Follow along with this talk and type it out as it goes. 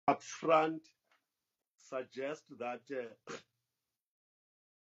up front suggest that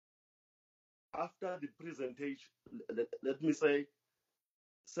after the presentation, let me say,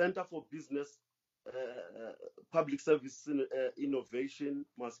 Center for Business Public Service Innovation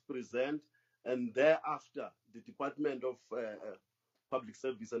must present, and thereafter the Department of Public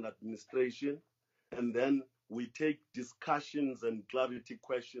Service and Administration, and then we take discussions and clarity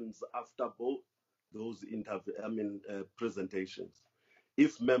questions after both those presentations,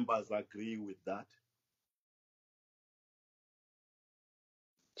 if members agree with that.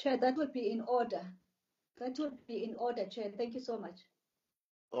 Chair, that would be in order. That would be in order, Chair. Thank you so much.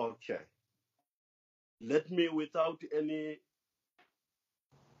 Okay. Let me, without any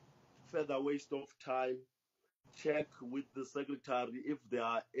further waste of time, check with the Secretary if there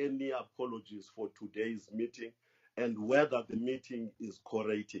are any apologies for today's meeting and whether the meeting is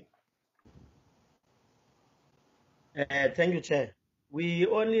correcting. Thank you, Chair. We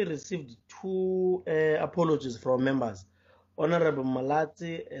only received 2 apologies from members. Honorable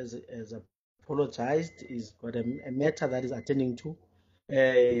Malati has apologized. He's got a matter that is attending to.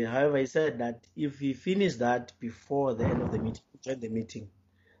 However, he said that if he finished that before the end of the meeting, join the meeting.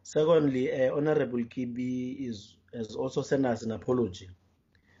 Secondly, Honorable Kibi has also sent us an apology.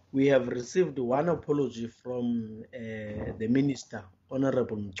 We have received 1 apology from the Minister,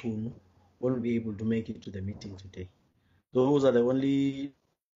 Honorable Mchunu, won't be able to make it to the meeting today. Those are the only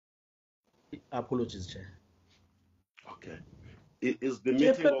apologies, Chair. Okay. Is the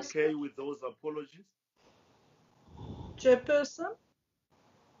meeting okay with those apologies? Chairperson?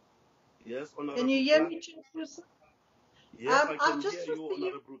 Yes, Honorable Can you hear Clark? me, Chairperson? Yes, I can hear you,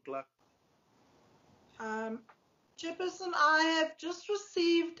 Honorable Clark. Chairperson, I have just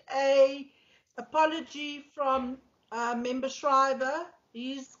received an apology from Member Schreiber.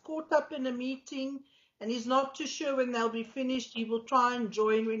 He's caught up in a meeting and he's not too sure when they'll be finished. He will try and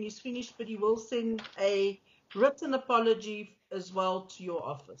join when he's finished, but he will send a written apology as well to your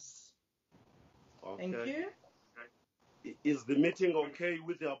office. Okay. Thank you. Is the meeting okay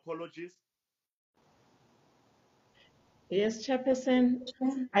with the apologies? Yes, Chairperson.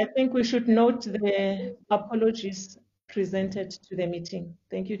 I think we should note the apologies presented to the meeting.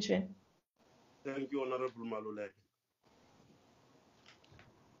 Thank you, Chair. Thank you, Honorable Maluleke.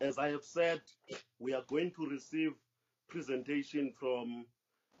 As I have said, we are going to receive presentation from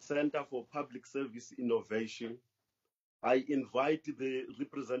Center for Public Service Innovation. I invite the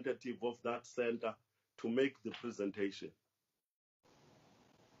representative of that center to make the presentation.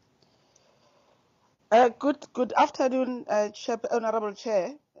 Good afternoon, Honorable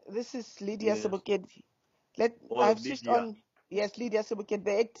Chair. This is Lydia Sebokedi. I've switched on. Yes, Lydia Sebokedi,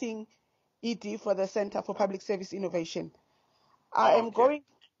 the acting ED for the Center for Public Service Innovation. I am going.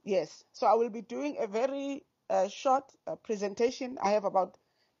 Yes, so I will be doing a very short presentation. I have about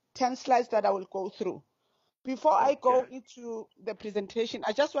 10 slides that I will go through. Before I go into the presentation,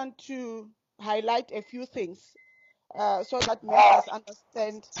 I just want to highlight a few things so that members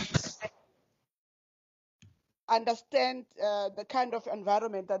understand the kind of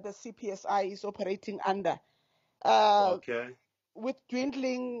environment that the CPSI is operating under. With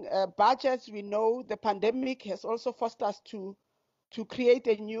dwindling budgets, we know the pandemic has also forced us to create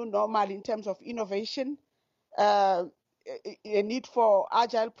a new normal in terms of innovation, a need for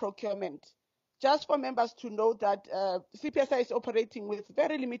agile procurement. Just for members to know that CPSI is operating with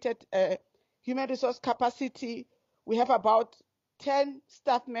very limited human resource capacity. We have about 10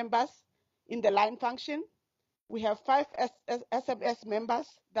 staff members in the line function. We have 5 SMS members.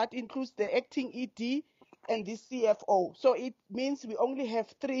 That includes the acting ED and the CFO. So it means we only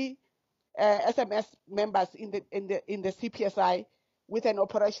have 3 SMS members in the CPSI with an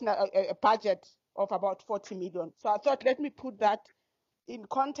operational budget of about 40 million. So I thought, let me put that in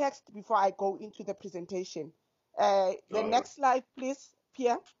context before I go into the presentation. The next slide, please,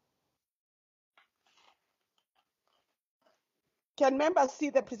 Pierre. Can members see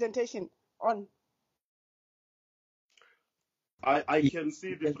the presentation on? I can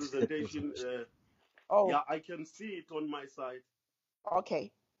see the presentation. Yeah, I can see it on my side.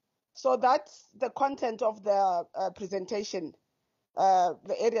 Okay. So that's the content of the presentation,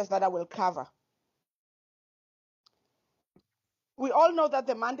 the areas that I will cover. We all know that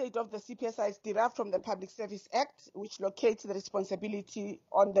the mandate of the CPSI is derived from the Public Service Act, which locates the responsibility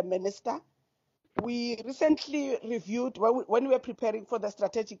on the minister. We recently reviewed, when we were preparing for the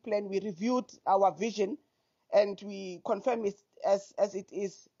strategic plan, we reviewed our vision and we confirm it as it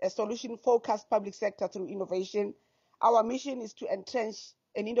is a solution-focused public sector through innovation. Our mission is to entrench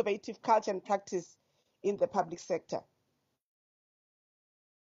an innovative culture and practice in the public sector.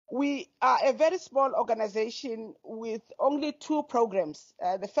 We are a very small organization with only 2 programs.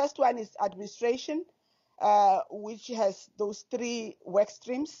 The first one is administration, which has those 3 work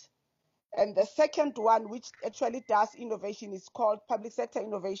streams. And the second one, which actually does innovation, is called public sector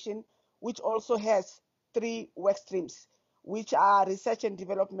innovation, which also has 3 work streams, which are research and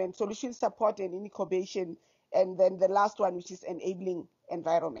development, solution support and incubation, and then the last one, which is enabling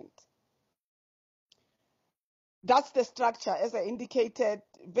environment. That's the structure. As I indicated,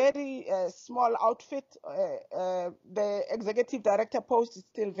 very small outfit. The executive director post is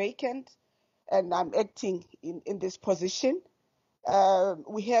still vacant, and I'm acting in this position.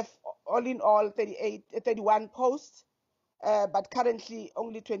 We have all in all 31 posts, but currently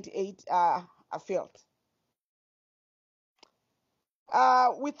only 28 are filled.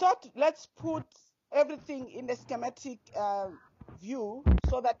 We thought let's put everything in a schematic view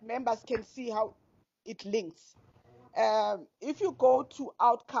so that members can see how it links. If you go to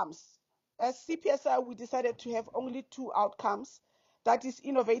outcomes, as CPSI, we decided to have only 2 outcomes. That is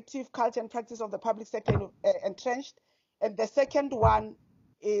innovative culture and practice of the public sector entrenched. And the second one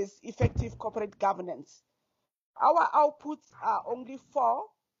is effective corporate governance. Our outputs are only 4,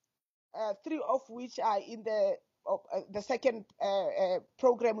 3 of which are in the second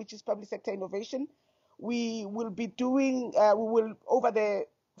program, which is public sector innovation. We will be doing, over the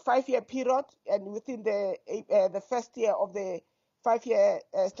 5-year period and within the first year of the 5-year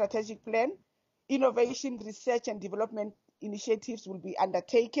strategic plan, innovation, research and development initiatives will be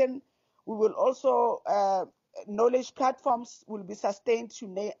undertaken. We will also, knowledge platforms will be sustained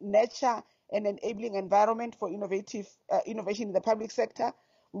to nurture an enabling environment for innovation in the public sector.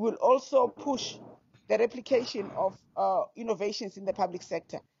 We will also push the replication of innovations in the public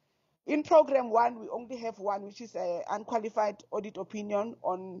sector. In program 1, we only have 1, which is an unqualified audit opinion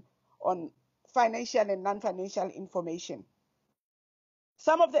on financial and non-financial information.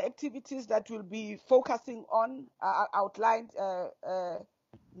 Some of the activities that we'll be focusing on are outlined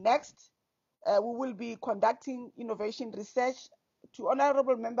next. We will be conducting innovation research. To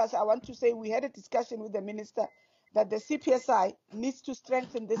honorable members, I want to say we had a discussion with the minister that the CPSI needs to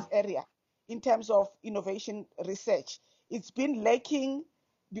strengthen this area in terms of innovation research. It's been lacking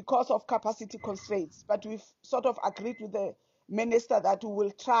because of capacity constraints, but we've sort of agreed with the minister that we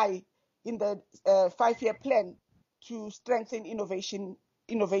will try in the 5-year plan to strengthen innovation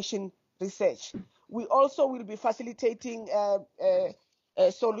research. We also will be facilitating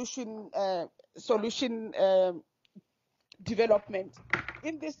solution development.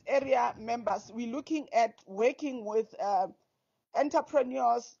 In this area, members, we're looking at working with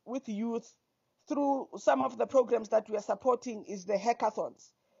entrepreneurs, with youth, through some of the programs that we are supporting is the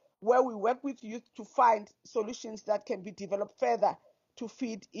hackathons, where we work with youth to find solutions that can be developed further to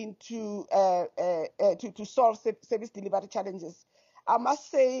feed into, to solve service delivery challenges. I must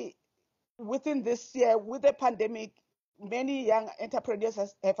say, within this year, with the pandemic, many young entrepreneurs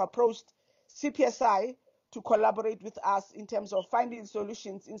have approached CPSI to collaborate with us in terms of finding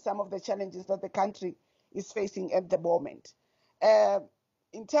solutions in some of the challenges that the country is facing at the moment.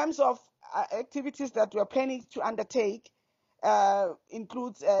 In terms of activities that we're planning to undertake,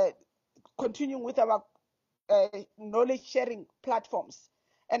 includes continuing with our knowledge sharing platforms.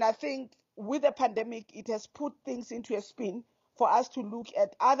 And I think with the pandemic, it has put things into a spin for us to look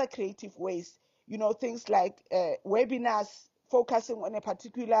at other creative ways, things like webinars focusing on a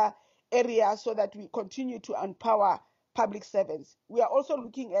particular area so that we continue to empower public servants. We are also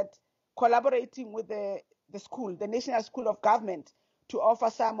looking at collaborating with the school, the National School of Government, to offer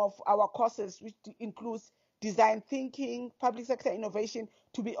some of our courses, which includes design thinking, public sector innovation,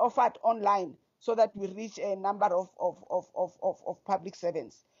 to be offered online so that we reach a number of public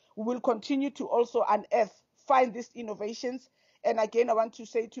servants. We will continue to also find these innovations. And again, I want to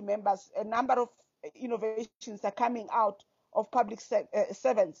say to members, a number of innovations are coming out of public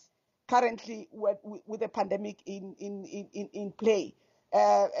servants currently with the pandemic in play.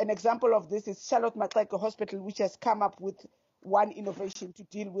 An example of this is Charlotte Maxeke Hospital, which has come up with one innovation to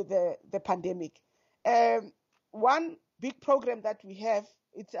deal with the pandemic. One big program that we have,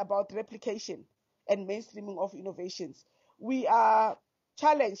 it's about replication and mainstreaming of innovations. We are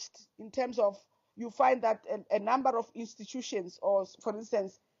challenged in terms of, you find that a number of institutions, or for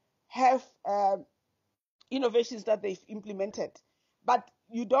instance, have innovations that they've implemented, but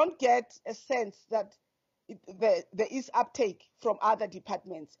you don't get a sense that there is uptake from other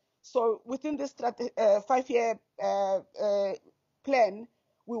departments. So within this 5-year plan,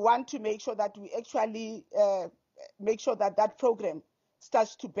 we want to make sure that we actually make sure that that program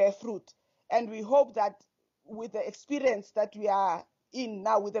starts to bear fruit. And we hope that with the experience that we are in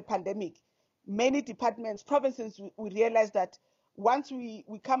now with the pandemic, many departments, provinces, we realize that once we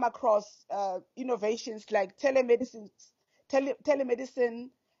come across innovations like telemedicine,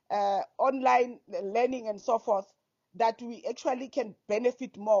 online learning and so forth, that we actually can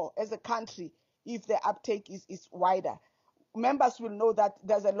benefit more as a country if the uptake is wider. Members will know that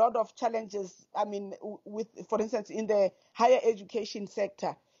there's a lot of challenges, I mean, with, for instance, in the higher education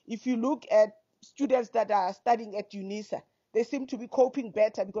sector. If you look at students that are studying at UNISA, they seem to be coping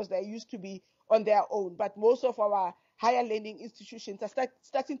better because they used to be on their own. But most of our higher learning institutions are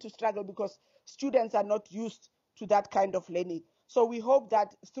starting to struggle because students are not used to that kind of learning. So we hope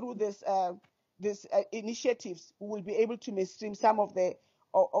that through this initiatives, we will be able to mainstream some of the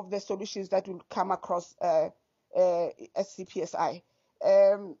solutions that will come across as CPSI.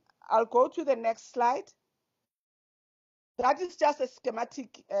 I'll go to the next slide. That is just a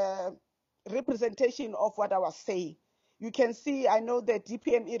schematic representation of what I was saying. You can see, I know that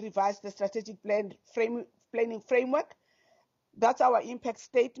DPME revised the strategic planning framework. That's our impact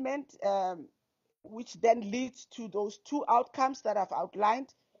statement, which then leads to those two outcomes that I've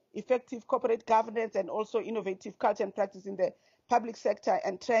outlined: effective corporate governance and also innovative culture and practice in the public sector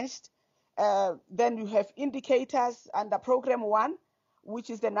entrenched. Then you have indicators under program 1,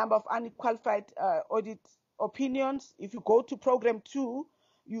 which is the number of unqualified audit opinions. If you go to program 2,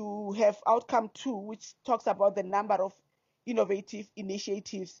 you have outcome 2, which talks about the number of innovative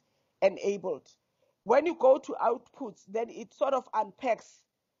initiatives enabled. When you go to outputs, then it sort of unpacks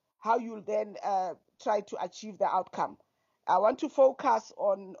how you'll then try to achieve the outcome. I want to focus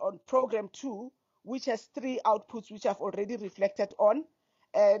on program 2, which has 3 outputs, which I've already reflected on.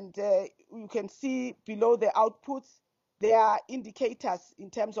 And you can see below the outputs, there are indicators in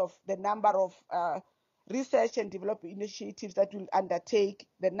terms of the number of research and development initiatives that we'll undertake,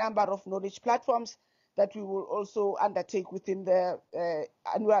 the number of knowledge platforms that we will also undertake within the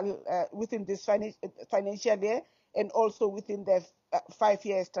within this financial year, and also within the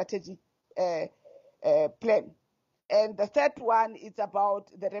 5-year strategic plan. And the third one is about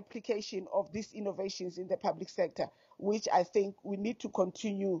the replication of these innovations in the public sector, which I think we need to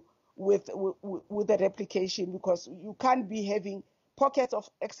continue with the replication, because you can't be having pockets of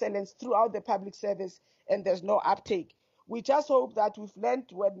excellence throughout the public service and there's no uptake. We just hope that we've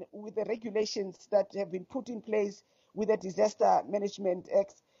learned with the regulations that have been put in place with the Disaster Management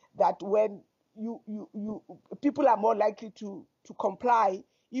Act, that when people are more likely to comply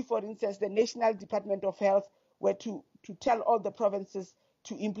if, for instance, the National Department of Health were to tell all the provinces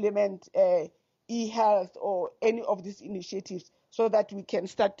to implement e-health or any of these initiatives, so that we can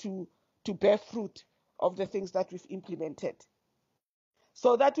start to bear fruit of the things that we've implemented.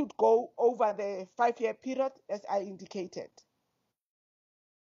 So that would go over the 5-year period, as I indicated.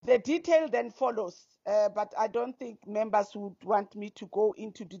 The detail then follows, but I don't think members would want me to go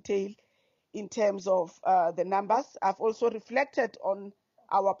into detail in terms of the numbers. I've also reflected on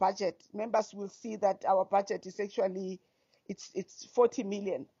our budget. Members will see that our budget is actually, it's 40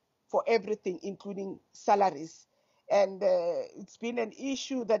 million for everything, including salaries. And it's been an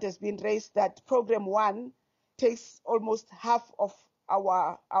issue that has been raised that program 1 takes almost half of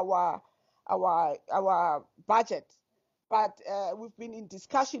our budget. But we've been in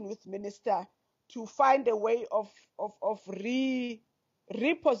discussion with Minister to find a way of repositioning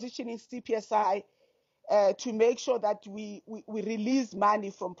CPSI to make sure that we release money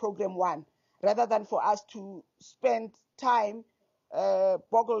from program 1, rather than for us to spend time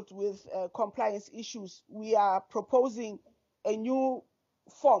boggled with compliance issues. We are proposing a new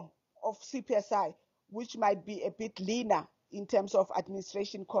form of CPSI, which might be a bit leaner in terms of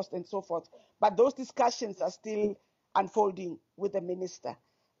administration cost and so forth. But those discussions are still unfolding with the minister.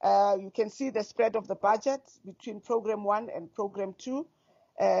 You can see the spread of the budget between program 1 and program 2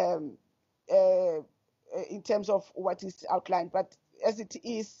 in terms of what is outlined. But as it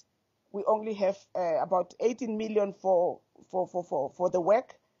is, we only have about 18 million for the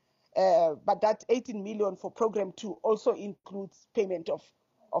work, but that 18 million for program 2 also includes payment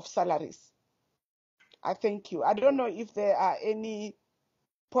of salaries. I thank you. I don't know if there are any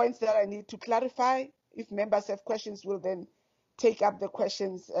points that I need to clarify. If members have questions, we'll then take up the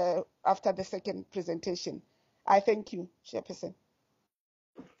questions after the second presentation. I thank you, Chairperson.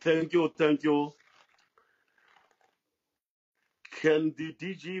 Thank you, thank you. Can the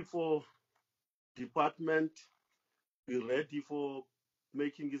DG for department be ready for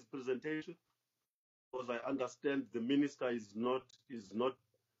making his presentation? Because I understand the minister is not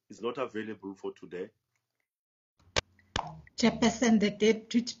available for today. Chairperson, the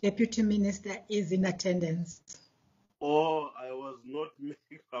deputy minister is in attendance. Oh, I was not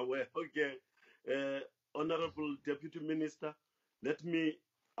made aware. Okay. Honorable Deputy Minister, let me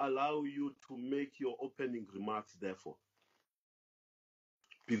allow you to make your opening remarks, therefore.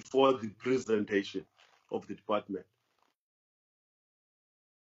 before the presentation of the department.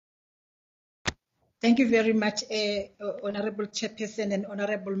 Thank you very much, Honorable Chairperson and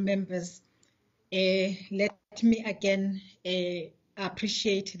honorable members. Let me again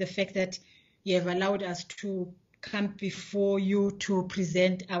appreciate the fact that you have allowed us to come before you to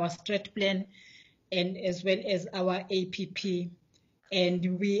present our strat plan and as well as our APP.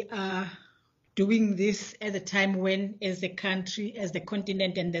 And we are doing this at a time when, as a country, as the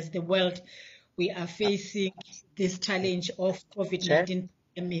continent, and as the world, we are facing this challenge of COVID-19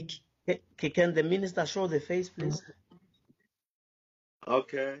 pandemic. Can the minister show the face, please?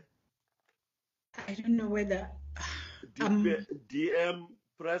 Okay. I don't know whether DM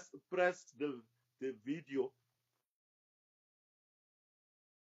press the video.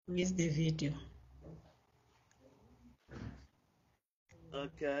 Where's the video?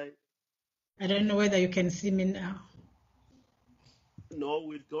 Okay. I don't know whether you can see me now. No,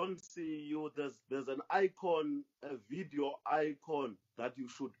 we don't see you. There's an icon, a video icon that you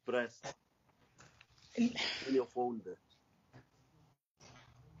should press in your phone there.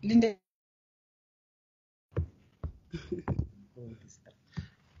 Linda.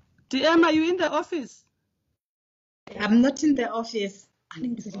 DM, are you in the office? I'm not in the office.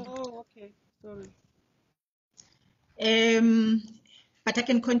 Oh, okay. Sorry. But I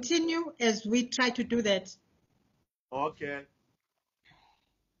can continue as we try to do that. Okay.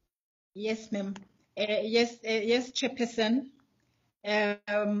 Yes, ma'am. Yes, Chairperson.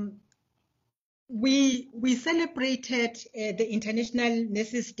 We celebrated the International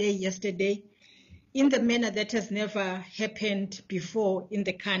Nurses Day yesterday in the manner that has never happened before in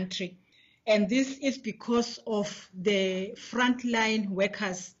the country. And this is because of the frontline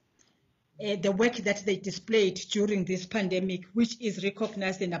workers, the work that they displayed during this pandemic, which is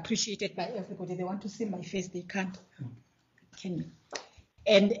recognized and appreciated by everybody. They want to see my face, they can't. Can you?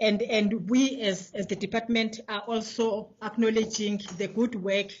 And we as the department are also acknowledging the good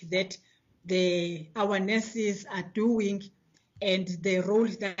work that our nurses are doing and the role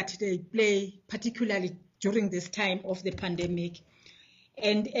that they play, particularly during this time of the pandemic.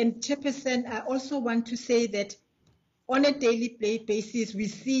 And Chairperson, I also want to say that on a daily basis, we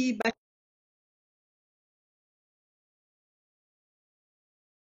see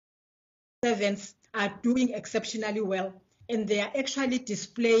servants are doing exceptionally well, and they are actually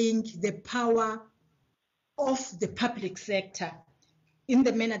displaying the power of the public sector in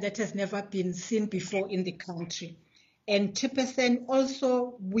the manner that has never been seen before in the country. And Chairperson,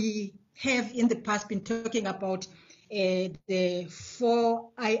 also we have in the past been talking about the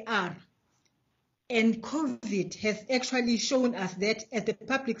 4IR, and COVID has actually shown us that as the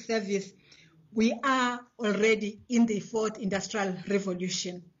public service, we are already in the 4th industrial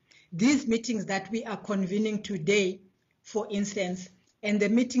revolution. These meetings that we are convening today, for instance, and the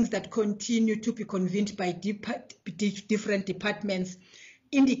meetings that continue to be convened by different departments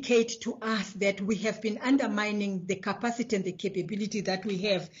indicate to us that we have been undermining the capacity and the capability that we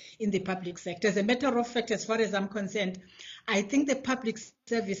have in the public sector. As a matter of fact, as far as I'm concerned, I think the public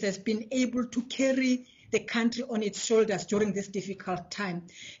service has been able to carry the country on its shoulders during this difficult time.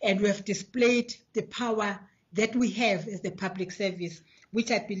 And we have displayed the power that we have as the public service,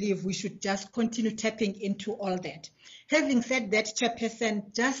 which I believe we should just continue tapping into all that. Having said that,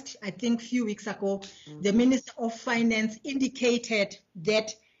 Chairperson, just I think a few weeks ago, the Minister of Finance indicated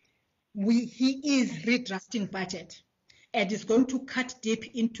that he is redrafting budget and is going to cut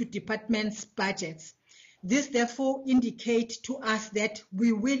deep into departments' budgets. This therefore indicates to us that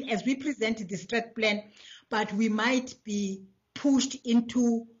we will, as we present the strat plan, but we might be pushed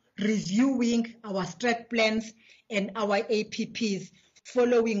into reviewing our strat plans and our APPs,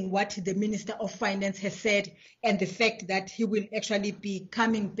 following what the Minister of Finance has said and the fact that he will actually be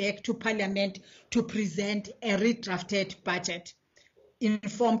coming back to Parliament to present a redrafted budget,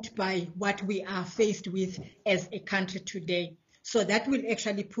 informed by what we are faced with as a country today. So that will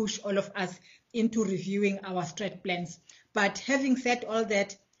actually push all of us into reviewing our strat plans. But having said all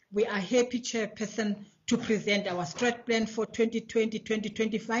that, we are happy, Chairperson, to present our strat plan for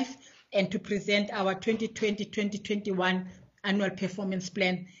 2020-2025 and to present our 2020-2021 annual performance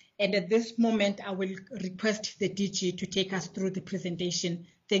plan. And at this moment, I will request the DG to take us through the presentation.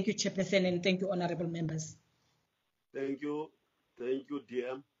 Thank you, Chairperson, and thank you, honorable members. Thank you,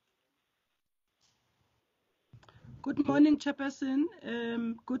 DM. Good morning, Chairperson.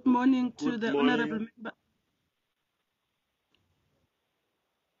 Good morning to the honorable member.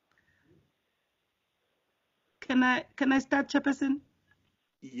 Can I start, Chairperson?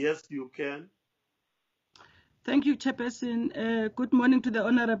 Yes, you can. Thank you, Chairperson. Good morning to the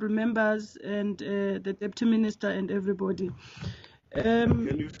honorable members and the Deputy Minister and everybody.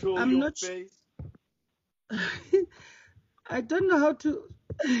 Can you show I'm your not. face? I don't know how to.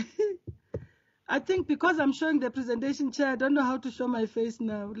 I think because I'm showing the presentation, Chair, I don't know how to show my face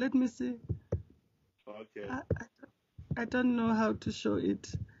now. Let me see. Okay. I don't know how to show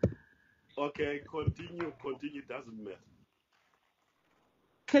it. Okay, continue. Doesn't matter.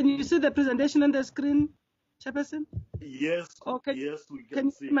 Can you see the presentation on the screen, Chairperson? Yes. Okay. Yes, we Can can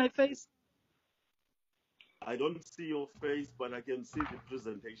you see. see my face? I don't see your face, but I can see the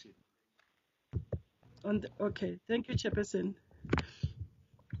presentation. Okay. Thank you, Chairperson.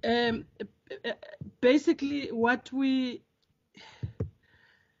 Basically,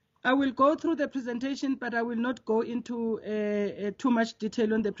 I will go through the presentation, but I will not go into too much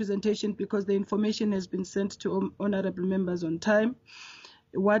detail on the presentation because the information has been sent to honorable members on time.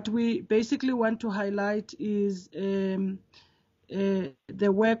 What we basically want to highlight is the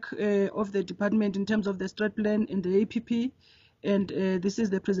work of the department in terms of the strat plan and the APP, and this is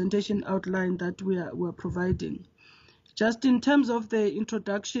the presentation outline that we are providing. Just in terms of the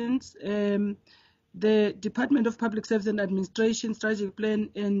introductions, the Department of Public Service and Administration Strategic Plan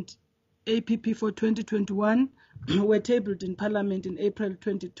and APP for 2021 were tabled in Parliament in April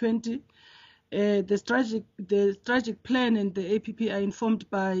 2020. The strategic plan and the APP are informed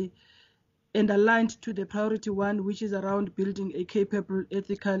by and aligned to the priority one, which is around building a capable,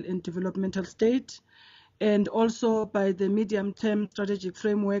 ethical, and developmental state, and also by the medium-term strategic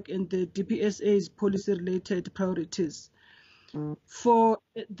framework and the DPSA's policy-related priorities. For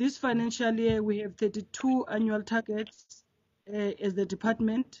this financial year, we have 32 annual targets as the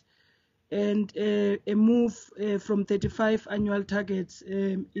department, and a move from 35 annual targets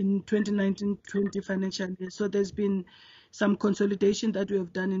in 2019-20 financial year. So there's been some consolidation that we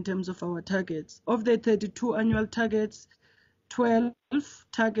have done in terms of our targets. Of the 32 annual targets, 12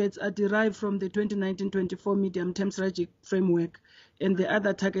 targets are derived from the 2019-24 medium-term strategic framework, and the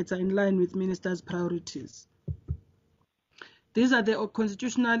other targets are in line with ministers' priorities. These are the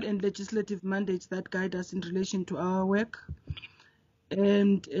constitutional and legislative mandates that guide us in relation to our work.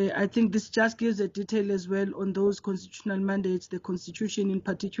 And I think this just gives a detail as well on those constitutional mandates, the Constitution in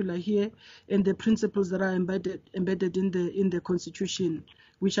particular here, and the principles that are embedded in the Constitution,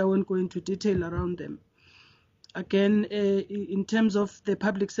 which I won't go into detail around them. Again, in terms of the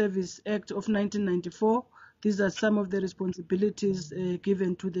Public Service Act of 1994, these are some of the responsibilities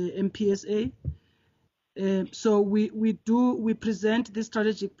given to the MPSA. So we present the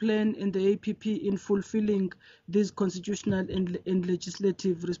strategic plan and the APP in fulfilling these constitutional and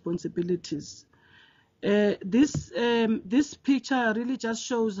legislative responsibilities. This picture really just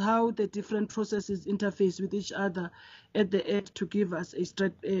shows how the different processes interface with each other at the end to give us a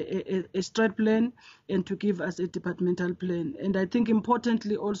strat plan and to give us a departmental plan. And I think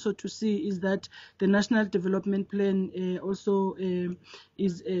importantly also to see is that the National Development Plan also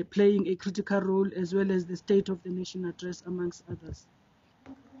is playing a critical role, as well as the State of the Nation Address, amongst others.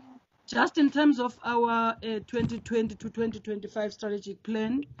 Just in terms of our 2020 to 2025 strategic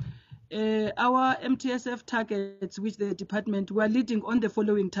plan, our MTSF targets, which the department were leading on the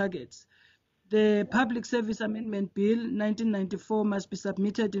following targets. The Public Service Amendment Bill 1994 must be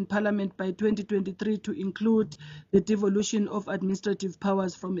submitted in Parliament by 2023 to include the devolution of administrative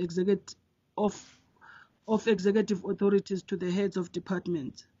powers from executive authorities to the heads of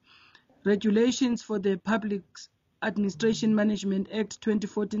departments. Regulations for the Public Administration Management Act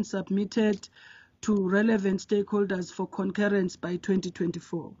 2014 submitted to relevant stakeholders for concurrence by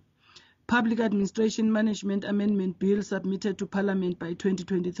 2024. Public Administration Management Amendment Bill submitted to Parliament by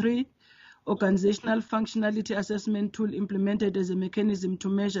 2023. Organizational Functionality Assessment Tool implemented as a mechanism to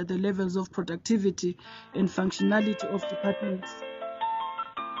measure the levels of productivity and functionality of departments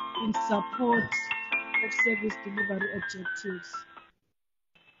in support of service delivery objectives.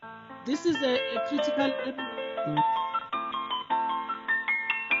 This is a critical area.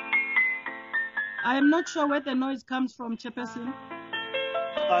 I am not sure where the noise comes from, Chairperson.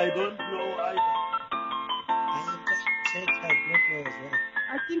 I don't know either. I am just check. I don't know as well.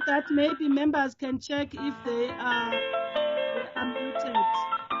 I think that maybe members can check if they are muted.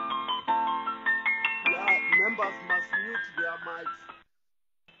 Yeah, members must mute their mics.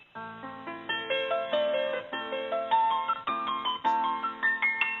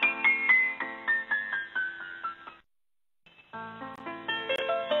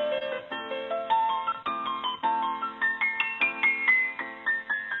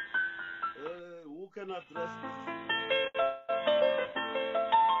 Who can address this?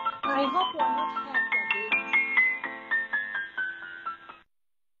 I hope we're not hacked again.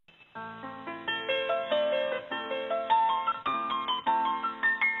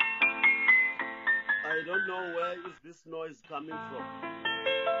 don't know where is this noise coming from.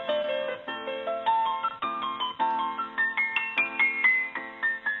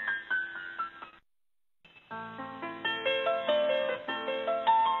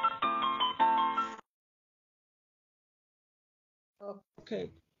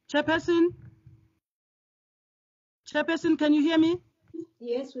 Okay. Chairperson? Chairperson, can you hear me?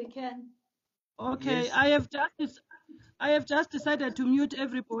 Yes, we can. Okay, Yes. I have just decided to mute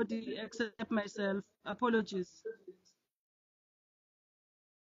everybody except myself. Apologies.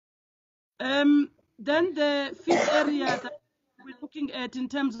 Then the fifth area that we're looking at in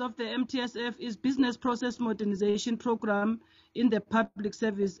terms of the MTSF is Business Process Modernization Program in the public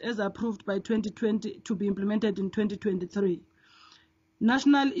service as approved by 2020 to be implemented in 2023.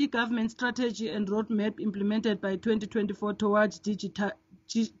 National e-government strategy and roadmap implemented by 2024 towards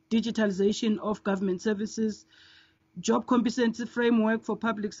digitalization of government services. Job competency framework for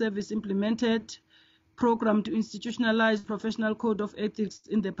public service implemented. Program to institutionalize professional code of ethics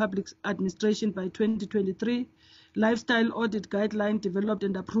in the public administration by 2023. Lifestyle audit guideline developed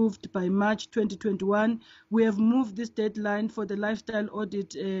and approved by March 2021. We have moved this deadline for the lifestyle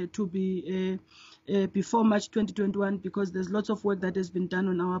audit to be before March 2021 because there's lots of work that has been done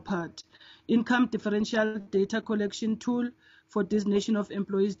on our part. Income differential data collection tool for designation of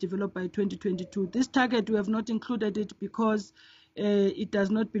employees developed by 2022. This target, we have not included it because it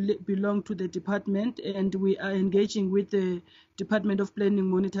does not belong to the department, and we are engaging with the Department of Planning,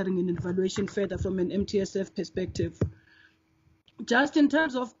 Monitoring and Evaluation further from an MTSF perspective. Just in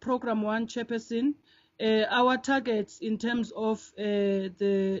terms of Program 1, Chairperson, our targets in terms of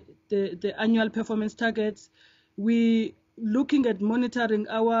the annual performance targets, we looking at monitoring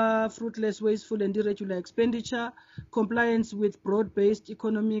our fruitless, wasteful and irregular expenditure, compliance with broad-based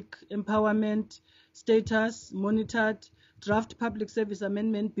economic empowerment status monitored, draft public service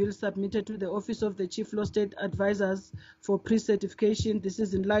amendment bill submitted to the Office of the Chief Law State Advisors for pre-certification. This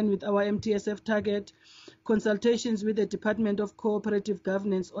is in line with our MTSF target. Consultations with the Department of Cooperative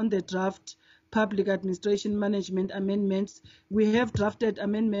Governance on the draft public administration management amendments. We have drafted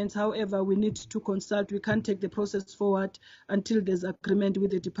amendments, however, we need to consult. We can't take the process forward until there's agreement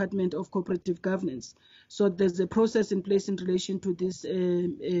with the Department of Cooperative Governance. So there's a process in place in relation to this.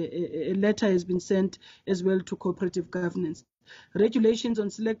 A letter has been sent as well to Cooperative Governance. Regulations on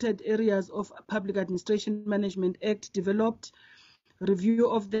selected areas of Public Administration Management Act developed. Review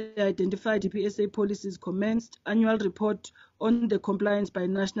of the identified DPSA policies commenced. Annual report on the compliance by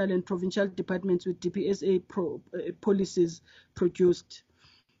national and provincial departments with DPSA policies produced.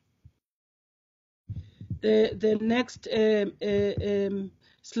 The next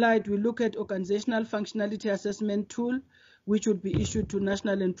slide, we look at organizational functionality assessment tool, which would be issued to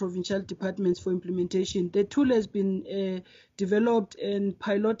national and provincial departments for implementation. The tool has been developed and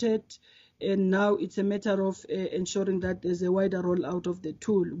piloted, and now it's a matter of ensuring that there's a wider rollout of the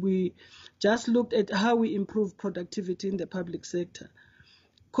tool. We just looked at how we improve productivity in the public sector.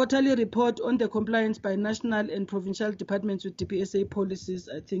 Quarterly report on the compliance by national and provincial departments with DPSA policies.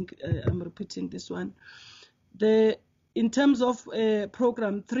 I think I'm repeating this one. In terms of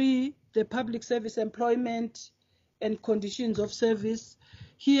Program 3, the public service employment and conditions of service,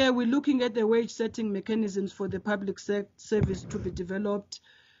 here we're looking at the wage setting mechanisms for the public service to be developed.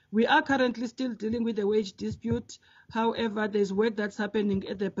 We are currently still dealing with the wage dispute. However, there's work that's happening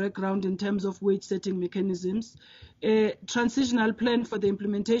at the background in terms of wage setting mechanisms. A transitional plan for the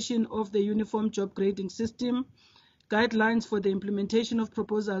implementation of the uniform job grading system, guidelines for the implementation of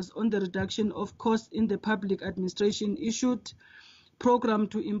proposals on the reduction of costs in the public administration issued, program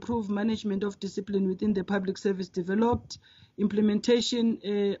to improve management of discipline within the public service developed, implementation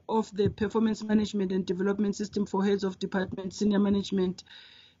of the performance management and development system for heads of department, senior management,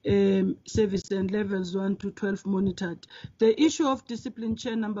 service and levels 1 to 12 monitored. The issue of discipline,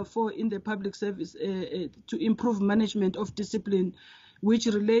 Chair, number 4 in the public service, to improve management of discipline, which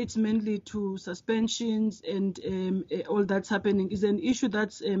relates mainly to suspensions and all that's happening, is an issue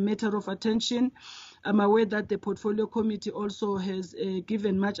that's a matter of attention. I'm aware that the portfolio committee also has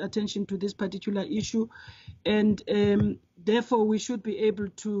given much attention to this particular issue, and therefore we should be able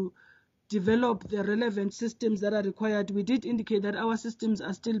to develop the relevant systems that are required. We did indicate that our systems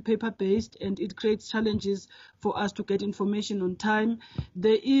are still paper-based and it creates challenges for us to get information on time.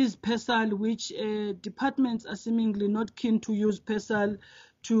 There is PESAL, which departments are seemingly not keen to use PESAL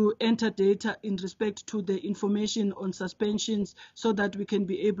to enter data in respect to the information on suspensions so that we can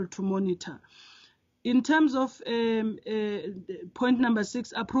be able to monitor. In terms of point number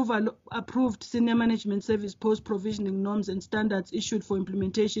 6, approved senior management service post-provisioning norms and standards issued for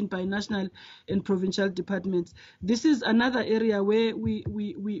implementation by national and provincial departments. This is another area where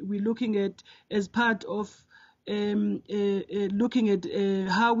we're looking at as part of looking at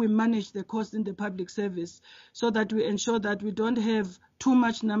how we manage the cost in the public service, so that we ensure that we don't have too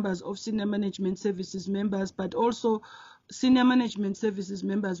much numbers of senior management services members, but also senior management services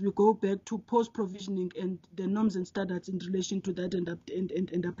members, we go back to post-provisioning and the norms and standards in relation to that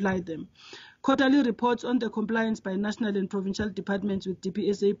and apply them. Quarterly reports on the compliance by national and provincial departments with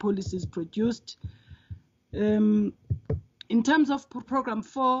DPSA policies produced. In terms of Program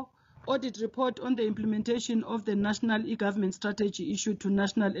 4, audit report on the implementation of the national e-government strategy issued to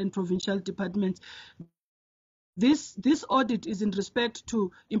national and provincial departments. This audit is in respect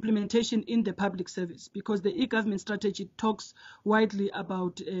to implementation in the public service, because the e-government strategy talks widely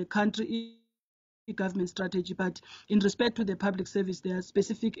about country e-government strategy, but in respect to the public service, there are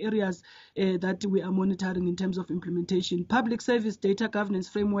specific areas that we are monitoring in terms of implementation. Public service data governance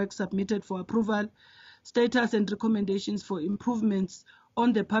framework submitted for approval, status and recommendations for improvements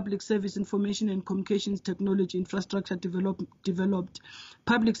on the public service information and communications technology infrastructure developed,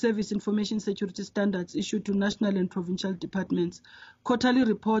 public service information security standards issued to national and provincial departments, quarterly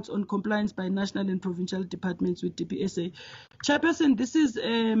reports on compliance by national and provincial departments with DPSA. Chairperson, this is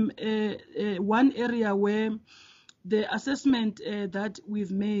one area where the assessment that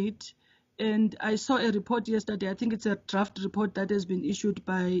we've made, and I saw a report yesterday, I think it's a draft report that has been issued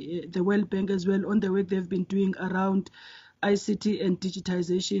by the World Bank as well on the work they've been doing around ICT and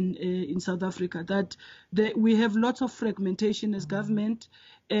digitization in South Africa, that we have lots of fragmentation as government,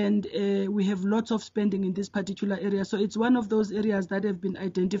 and we have lots of spending in this particular area. So it's one of those areas that have been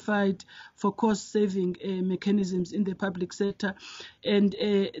identified for cost-saving mechanisms in the public sector, and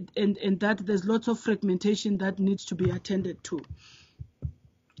that there's lots of fragmentation that needs to be attended to.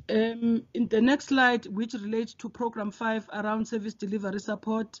 In the next slide, which relates to Program 5 around service delivery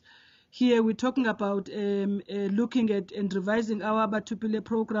support, here we're talking about looking at and revising our Batupile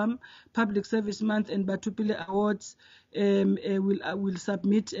program, Public Service Month and Batupile Awards. We'll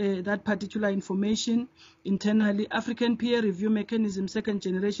submit that particular information internally. African peer review mechanism, second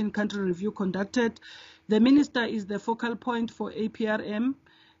generation country review conducted. The minister is the focal point for APRM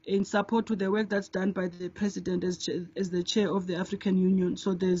in support to the work that's done by the president as the chair of the African Union.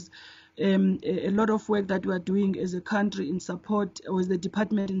 So there's a lot of work that we are doing as a country in support, or as the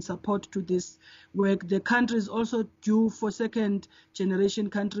department in support to this work. The country is also due for second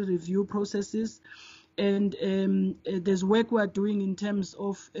generation country review processes, and there's work we are doing in terms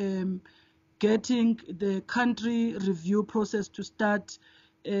of getting the country review process to start.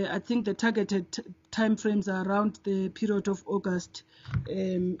 I think the targeted timeframes are around the period of August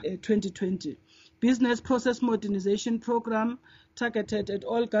 2020. Business process modernization program targeted at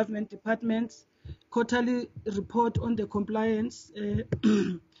all government departments. Quarterly report on the compliance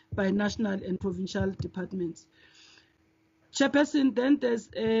by national and provincial departments. Chairperson, then there's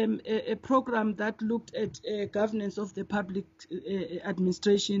a program that looked at governance of the public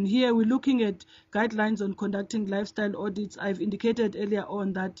administration. Here we're looking at guidelines on conducting lifestyle audits. I've indicated earlier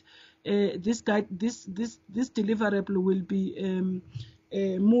on that this deliverable will be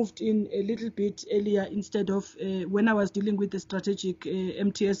moved in a little bit earlier, instead of when I was dealing with the strategic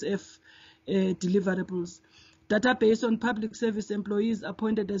MTSF deliverables. Database on public service employees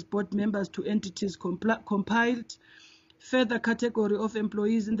appointed as board members to entities compiled. Further category of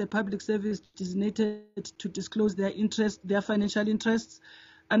employees in the public service designated to disclose their financial interests.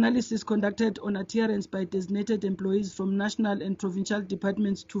 Analysis conducted on adherence by designated employees from national and provincial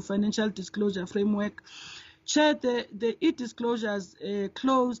departments to financial disclosure framework. Chair, the e-disclosures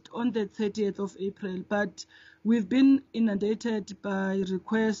closed on the 30th of April, but we've been inundated by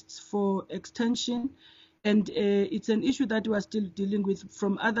requests for extension, and it's an issue that we are still dealing with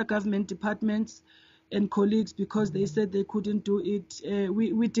from other government departments and colleagues, because they said they couldn't do it.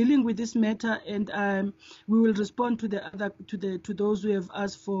 We're dealing with this matter, and we will respond to to those who have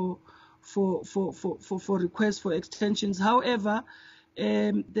asked for requests for extensions. However,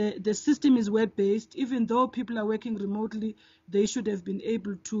 the system is web-based. Even though people are working remotely, they should have been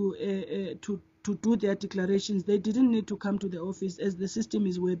able to do their declarations. They didn't need to come to the office, as the system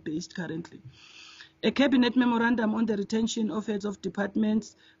is web-based currently. A cabinet memorandum on the retention of heads of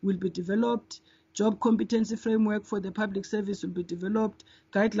departments will be developed. Job competency framework for the public service will be developed.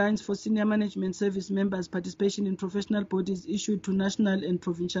 Guidelines for senior management service members' participation in professional bodies issued to national and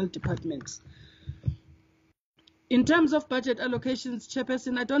provincial departments. In terms of budget allocations,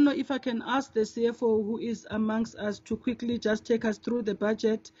 Chairperson, I don't know if I can ask the CFO, who is amongst us, to quickly just take us through the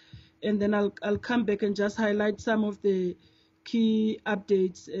budget and then I'll come back and just highlight some of the key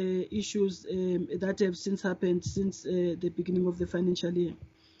updates, issues that have since happened since the beginning of the financial year.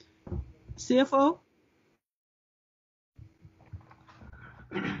 CFO?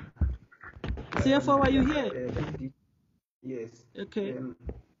 CFO, are you here? Yes. Okay.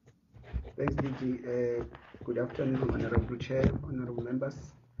 Thanks, DG. Good afternoon, Honorable Chair, honorable members.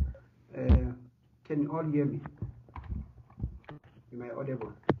 Can you all hear me? Am I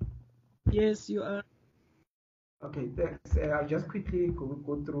audible? Yes, you are. Okay, thanks. I'll just quickly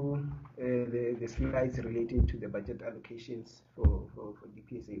go through the slides relating to the budget allocations for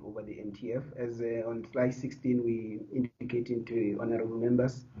DPSA over the NTF. As on slide 16, we indicating to honorable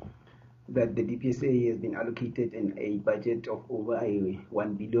members that the DPSA has been allocated in a budget of over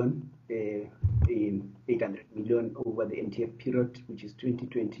 1 billion, 800 million over the NTF period, which is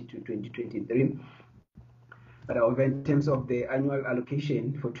 2020 to 2023. But however, in terms of the annual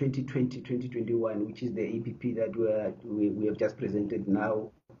allocation for 2020-2021, which is the APP that we have just presented now,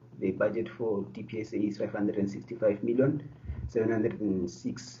 the budget for DPSA is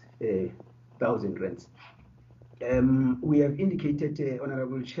 565,706,000 rands. We have indicated,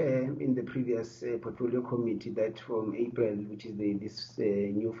 Honorable Chair, in the previous portfolio committee that from April, which is this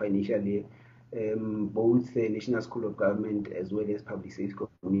new financial year, both the National School of Government as well as Public Service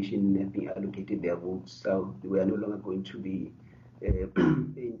Commission have been allocated their votes. So we are no longer going to be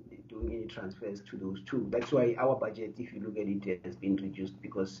doing any transfers to those two. That's why our budget, if you look at it, has been reduced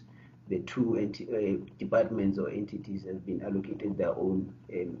because the two departments or entities have been allocated their own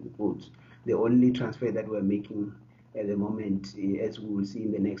votes. The only transfer that we're making at the moment, as we will see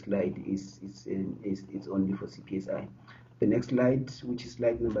in the next slide, is only for CPSI. The next slide, which is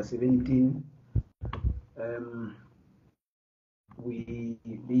slide number 17, we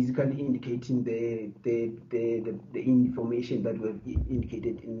basically indicating the information that we've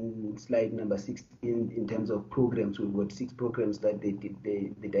indicated in slide number 16 in terms of programs. We've got 6 programs that the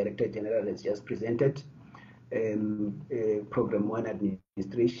Director General has just presented. Program 1,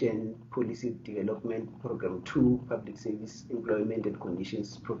 Administration, Policy Development, Program 2, Public Service, Employment and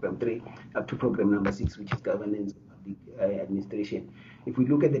Conditions, Program 3, up to Program number 6, which is Governance and Public Administration. If we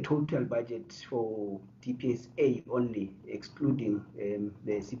look at the total budget for DPSA only, excluding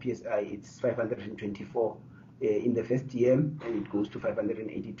the CPSI, it's 524 in the first year, and it goes to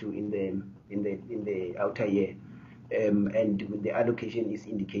 582 in the outer year. And the allocation is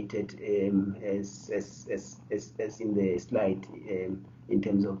indicated as in the slide in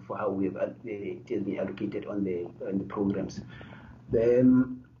terms of how it has been allocated on the programs.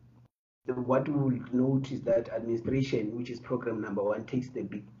 What we will note is that administration, which is program number 1, takes the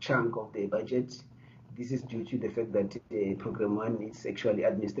big chunk of the budget. This is due to the fact that program 1 is actually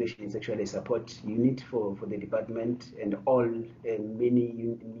administration, is actually a support unit for the department, and all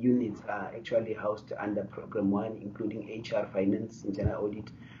many units are actually housed under program 1, including HR, finance, internal audit,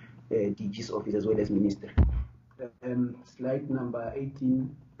 DG's office, as well as ministry. Slide number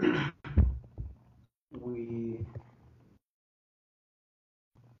 18.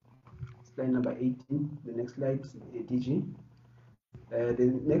 Slide number 18. The next slide, DG.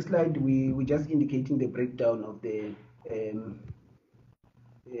 The next slide, we're just indicating the breakdown of the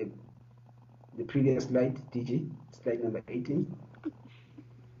previous slide, DG, slide number 18.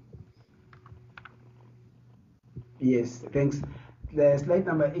 Yes, thanks. The slide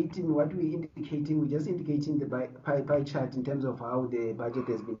number 18, what we're indicating, we're just indicating the pie chart in terms of how the budget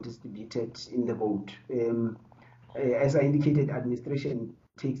has been distributed in the vote. As I indicated, administration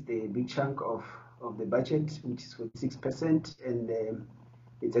takes the big chunk of the budget, which is 46%, and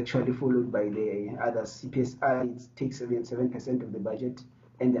it's actually followed by the other CPSI. It takes 7% of the budget,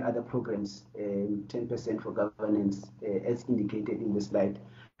 and the other programs 10% for governance, as indicated in the slide.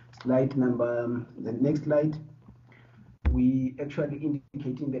 Slide number, the next slide, we actually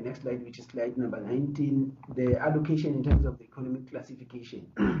indicating the next slide, which is slide number 19, the allocation in terms of the economic classification.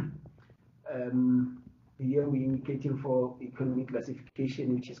 Here we're indicating for economic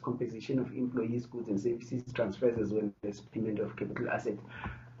classification, which is composition of employees, goods and services, transfers, as well as payment of capital asset.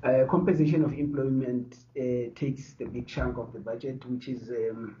 Composition of employment takes the big chunk of the budget, which is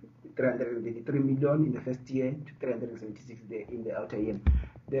 383 million in the first year to 376 in the outer year.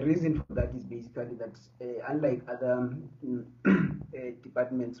 The reason for that is basically that unlike other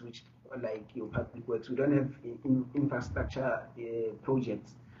departments, which like your public works, we don't have infrastructure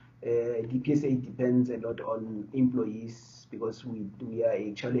projects. DPSA depends a lot on employees because we are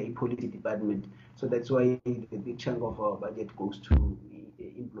actually a policy department. So that's why the big chunk of our budget goes to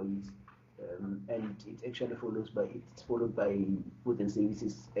employees. And it actually followed by goods and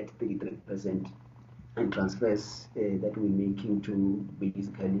services at 33%, and transfers that we're making to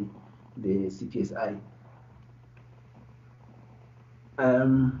basically the CPSI.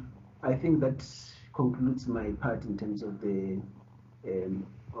 I think that concludes my part in terms of the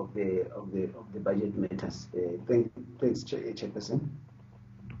budget matters. Thanks, Chairperson.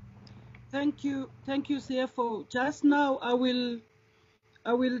 Thank you, CFO. Just now, I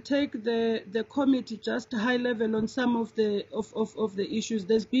will take the committee just high level on some of the issues.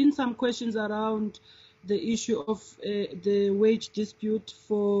 There's been some questions around the issue of the wage dispute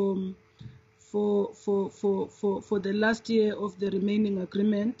for the last year of the remaining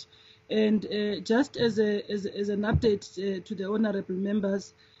agreement, and just as an update to the honourable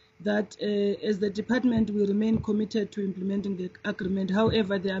members, that as the department we remain committed to implementing the agreement.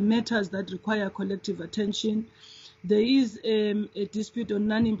 However, there are matters that require collective attention. There is a dispute on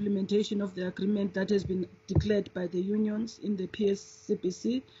non-implementation of the agreement that has been declared by the unions in the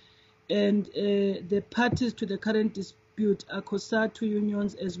PSCPC, and the parties to the current dispute are COSATU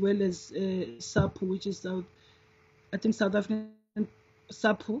unions as well as SAPU, which is South African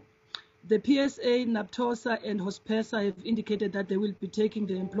SAPU. The PSA, NAPTOSA, and HOSPESA have indicated that they will be taking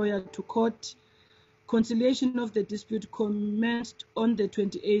the employer to court. Conciliation of the dispute commenced on the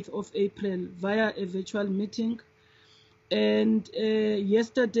 28th of April via a virtual meeting. And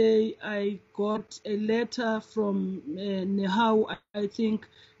yesterday I got a letter from NEHAWU, I think,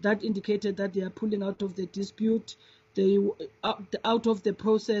 that indicated that they are pulling out of the dispute, out of the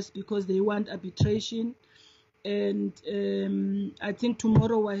process, because they want arbitration. And I think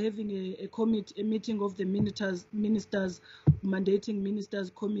tomorrow we're having a meeting of the ministers, mandating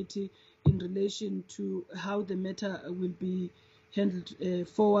ministers committee in relation to how the matter will be handled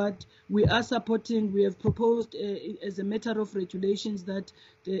forward. We are supporting, we have proposed as a matter of regulations that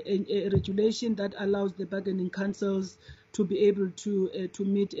a regulation that allows the bargaining councils to be able to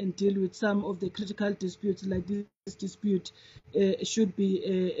meet and deal with some of the critical disputes like this dispute should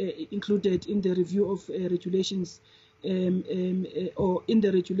be included in the review of regulations or in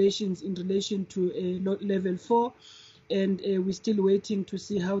the regulations in relation to level 4, and we're still waiting to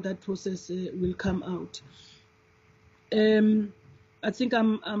see how that process will come out. I think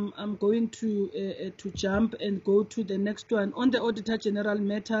I'm going to jump and go to the next one. On the Auditor General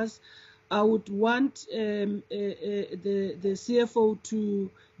matters, I would want the CFO to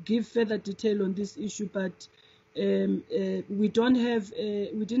give further detail on this issue, but we didn't have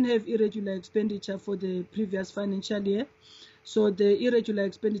irregular expenditure for the previous financial year. So the irregular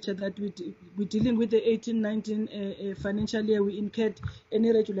expenditure that we're dealing with the 18-19 financial year, we incurred an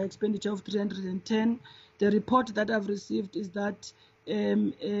irregular expenditure of 310. The report that I've received is that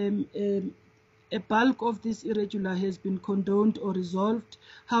a bulk of this irregular has been condoned or resolved.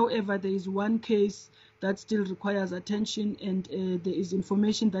 However, there is one case that still requires attention, and there is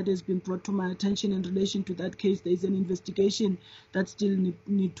information that has been brought to my attention in relation to that case. There is an investigation that still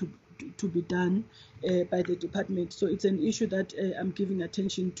need to be done by the department. So it's an issue that I'm giving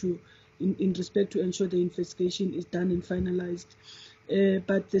attention to in respect to ensure the investigation is done and finalized.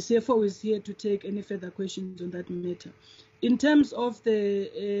 But the CFO is here to take any further questions on that matter. In terms of the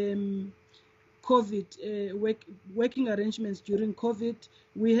COVID working arrangements during COVID,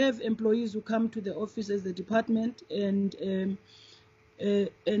 we have employees who come to the office as the department, and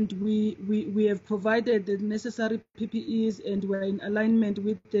we have provided the necessary PPEs, and we're in alignment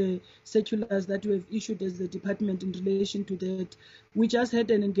with the circulars that we have issued as the department in relation to that. We just had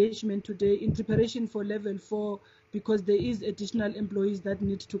an engagement today in preparation for level 4, because there is additional employees that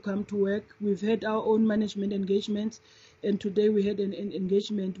need to come to work. We've had our own management engagements, and today we had an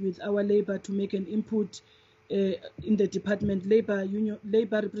engagement with our labor to make an input in the department, labor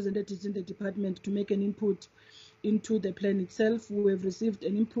representatives in the department, to make an input into the plan itself. We have received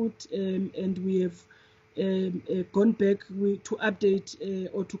an input, and we have gone back to update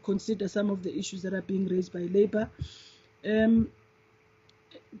or to consider some of the issues that are being raised by labor.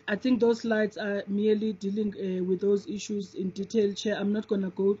 I think those slides are merely dealing with those issues in detail, Chair. I'm not going to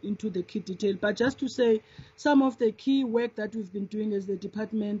go into the key detail, but just to say some of the key work that we've been doing as the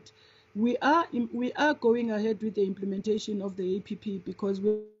department, we are going ahead with the implementation of the APP, because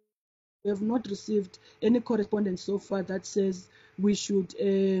we have not received any correspondence so far that says we should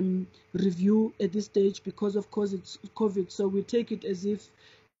review at this stage because of COVID. So we take it as if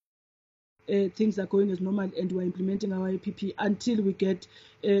things are going as normal, and we're implementing our APP until we get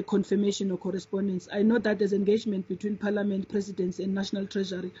confirmation or correspondence. I know that there's engagement between Parliament, Presidents, and National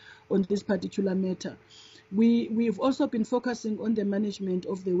Treasury on this particular matter. We've also been focusing on the management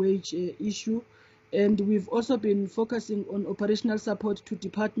of the wage issue. And we've also been focusing on operational support to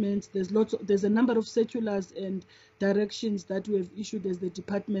departments. There's a number of circulars and directions that we have issued as the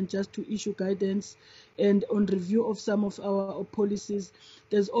department just to issue guidance and on review of some of our policies.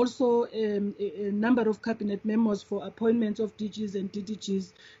 There's also a number of cabinet memos for appointments of DGs and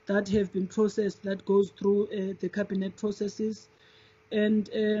DDGs that have been processed, that goes through the cabinet processes.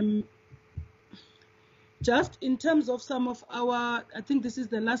 And just in terms of some of our, I think this is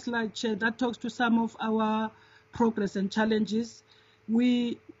the last slide, Chair, that talks to some of our progress and challenges.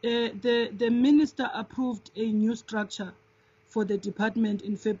 The minister approved a new structure for the department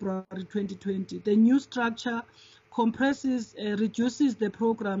in February 2020. The new structure compresses, reduces the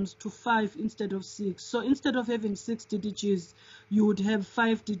programs to 5 instead of 6. So instead of having 6 DDGs, you would have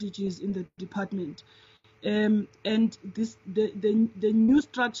 5 DDGs in the department. And the new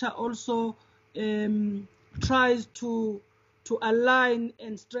structure also tries to align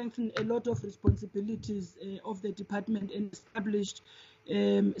and strengthen a lot of responsibilities of the department and established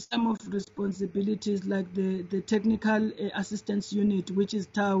some of responsibilities like the technical assistance unit, which is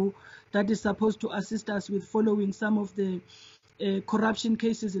TAU, that is supposed to assist us with following some of the corruption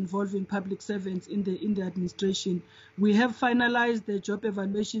cases involving public servants in the administration. We have finalized the job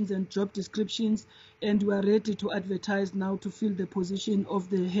evaluations and job descriptions, and we are ready to advertise now to fill the position of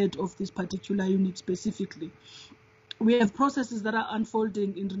the head of this particular unit specifically. We have processes that are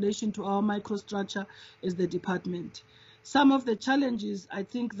unfolding in relation to our microstructure as the department. Some of the challenges I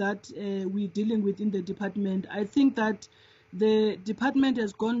think that we're dealing with in the department, I think that the department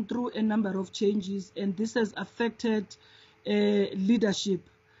has gone through a number of changes, and this has affected leadership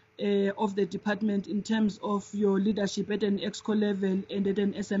of the department in terms of your leadership at an EXCO level and at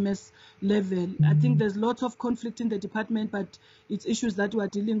an SMS level. I think there's lots of conflict in the department, but it's issues that we're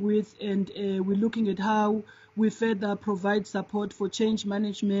dealing with, and we're looking at how we further provide support for change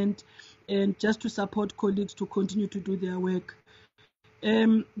management and just to support colleagues to continue to do their work.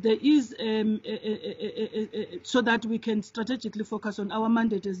 There is, so that we can strategically focus on our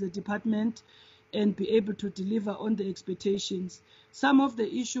mandate as a department and be able to deliver on the expectations. Some of the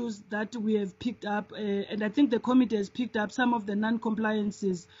issues that we have picked up, and I think the committee has picked up some of the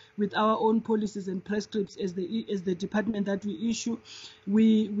non-compliances with our own policies and prescripts as the department that we issue.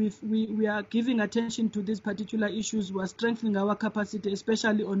 We are giving attention to these particular issues. We are strengthening our capacity,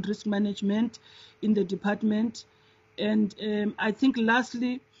 especially on risk management in the department. And I think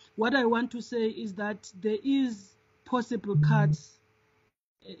lastly, what I want to say is that there is possible cuts.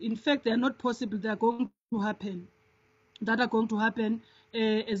 In fact, they are not possible, they are going to happen. That are going to happen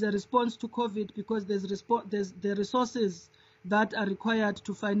as a response to COVID, because there's the resources that are required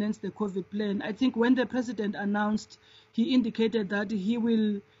to finance the COVID plan. I think when the president announced, he indicated that he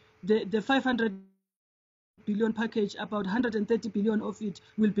will, the 500 billion package, about 130 billion of it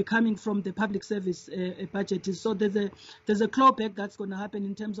will be coming from the public service budget. So there's a clawback that's going to happen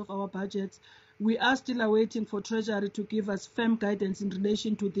in terms of our budgets. We are still awaiting for Treasury to give us firm guidance in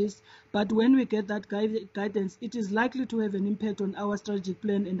relation to this, but when we get that guidance, it is likely to have an impact on our strategic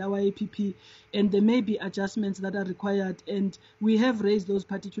plan and our APP, and there may be adjustments that are required, and we have raised those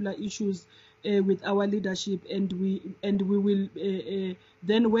particular issues with our leadership, and we will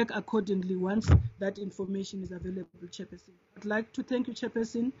then work accordingly once that information is available, Chairperson. I'd like to thank you,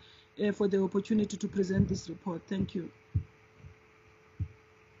 Chairperson, for the opportunity to present this report. Thank you.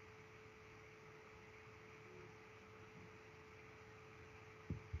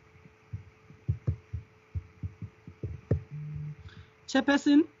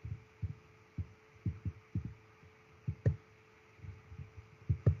 Chairperson.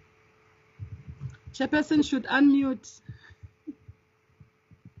 Chairperson should unmute.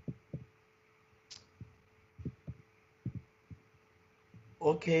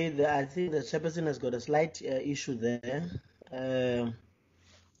 Okay, I think the Chairperson has got a slight issue there.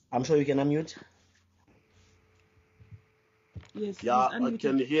 I'm sure you can unmute. Yes. Yeah, I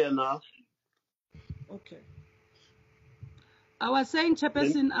can hear now. Okay. I was saying,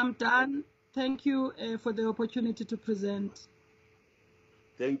 Chairperson, I'm done. Thank you for the opportunity to present.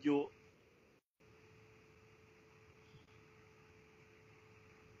 Thank you.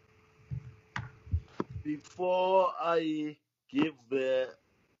 Before I give the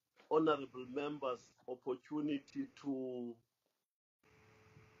honorable members opportunity to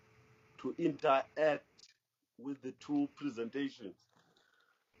interact with the two presentations,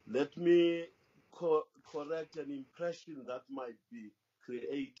 let me correct an impression that might be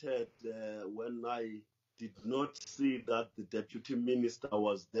created when I did not see that the Deputy Minister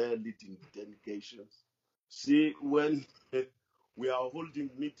was there leading the delegations. See, when we are holding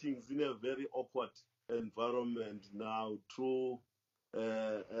meetings in a very awkward environment now through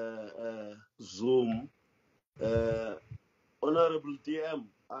Zoom. Honorable DM,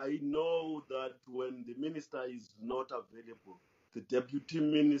 I know that when the minister is not available, the deputy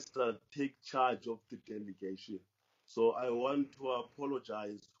minister take charge of the delegation. So I want to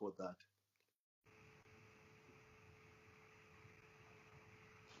apologize for that.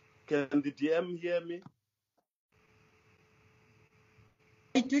 Can the DM hear me?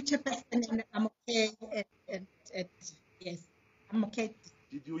 I do, Chairperson, and I'm okay. Yes, I'm okay.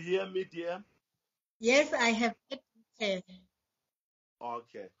 Did you hear me, DM? Yes, I have heard you, Chair.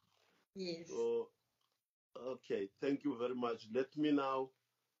 Okay. Yes. So, okay, thank you very much. Let me now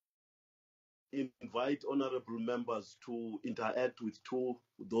invite honorable members to interact with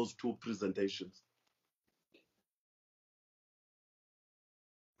those two presentations.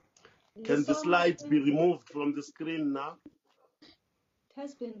 Can the slides be removed from the screen now? It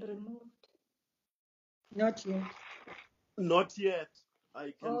has been removed. Not yet. Not yet.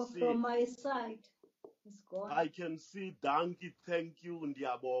 I can see. From my side, it's gone. I can see Danki, thank you,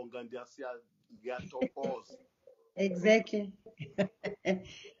 ndiyabonga, ndiyathokoza. Exactly.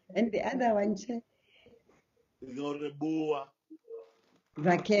 And the other one, Chair, Yorebuwa,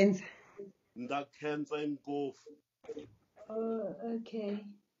 Vakenza. ndakhenza inkofu. Oh, okay.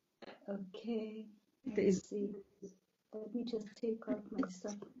 Okay. There's- Let's see. Let me just take out my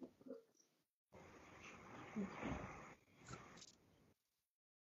stuff.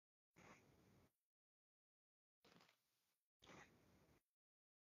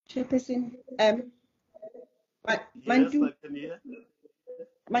 Chairperson, Yes, Mantu, I can hear.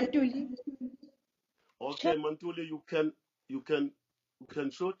 Mantuli. Okay, Mantuli, you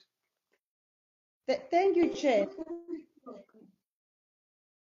can shoot. Thank you, Chair.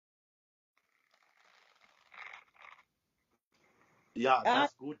 Yeah,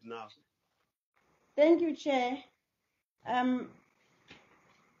 that's good now. Thank you, Chair.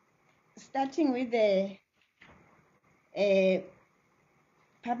 Starting with the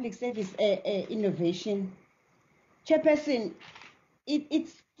public service innovation. Chairperson,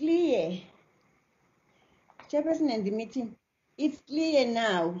 it's clear, Chairperson and the meeting, it's clear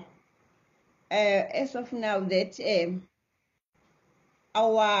now, as of now, that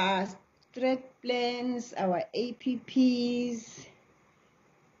our strat plans, our APPs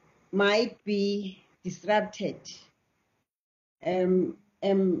might be disrupted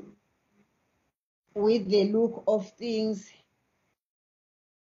with the look of things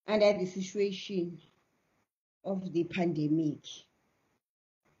under the situation of the pandemic.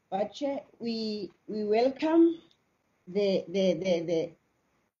 But we welcome the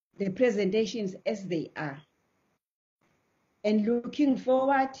presentations as they are, and looking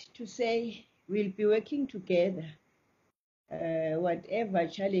forward to say we'll be working together, whatever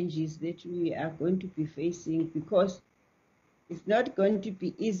challenges that we are going to be facing, because it's not going to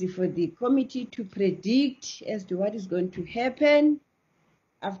be easy for the committee to predict as to what is going to happen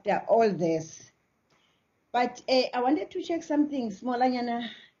after all this. But I wanted to check something, small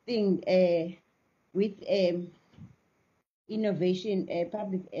thing with innovation,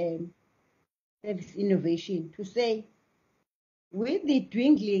 public service innovation, to say, with the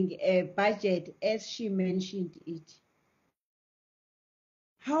dwindling budget, as she mentioned it,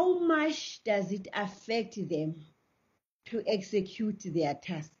 how much does it affect them to execute their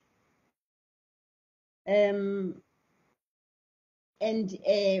task? And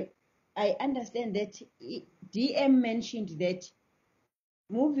I understand that DM mentioned that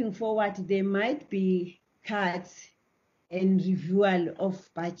moving forward, there might be cuts and reviewal of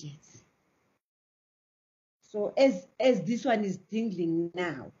budgets. So as this one is dingling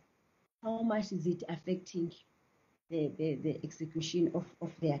now, how much is it affecting the execution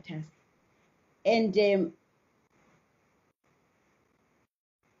of their task? And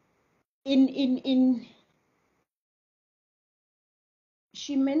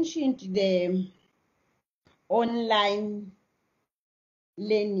she mentioned the online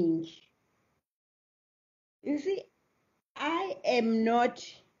learning. You see, I am not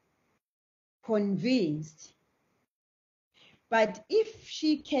convinced, but if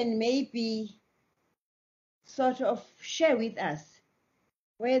she can maybe sort of share with us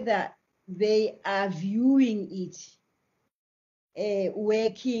whether they are viewing it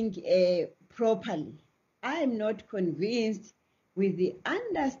working properly. I am not convinced, with the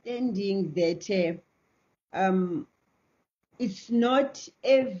understanding that it's not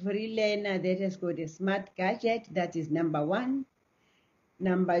every learner that has got a smart gadget. That is number one.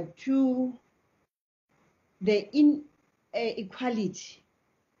 Number two, the inequality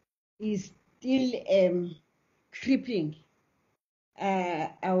is still creeping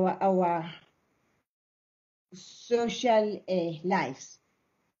our social lives,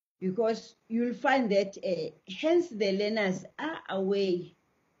 because you'll find that hence the learners are away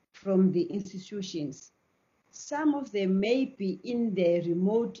from the institutions. Some of them may be in the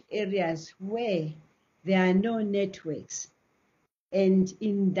remote areas where there are no networks. And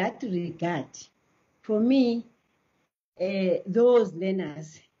in that regard, for me, those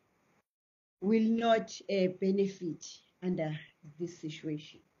learners will not benefit under this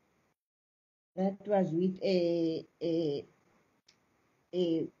situation. That was with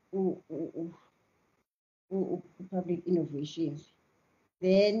public innovations.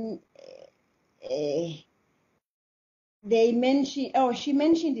 Then they mentioned, she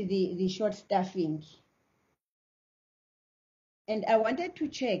mentioned the short staffing. And I wanted to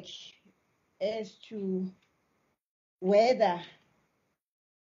check as to whether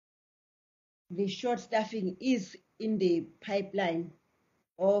the short staffing is in the pipeline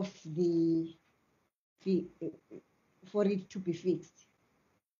of for it to be fixed.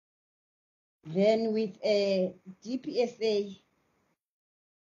 Then with DPSA,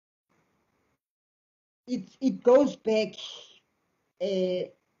 it goes back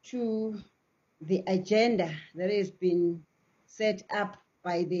to the agenda that has been set up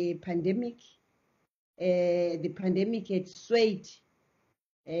by the pandemic. The pandemic had swayed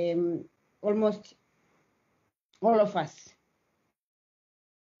almost all of us.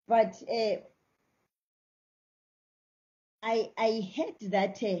 But I heard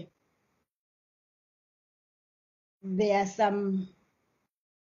that there are some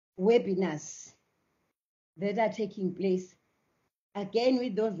webinars that are taking place. Again,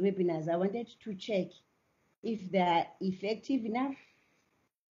 with those webinars, I wanted to check if they are effective enough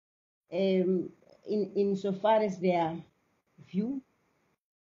insofar as their view.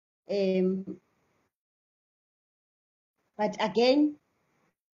 But again,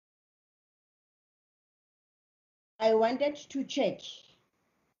 I wanted to check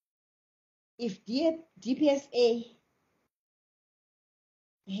if DPSA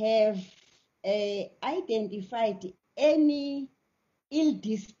have identified any ill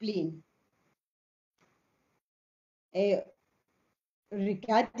discipline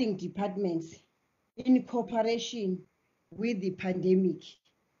regarding departments in cooperation with the pandemic,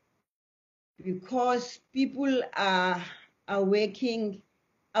 because people are working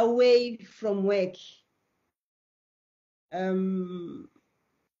away from work,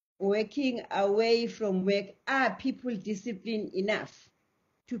 working away from work. Are people disciplined enough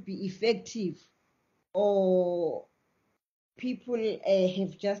to be effective, or people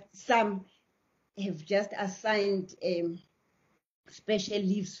some have just assigned special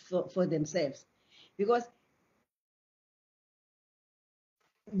leaves for themselves? Because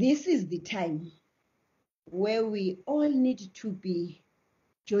this is the time where we all need to be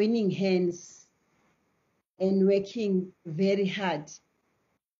joining hands and working very hard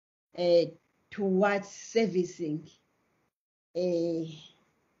towards servicing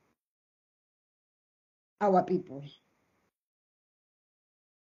our people.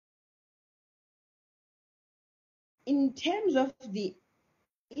 In terms of the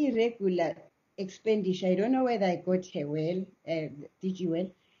irregular expenditure, I don't know whether I got her well, did you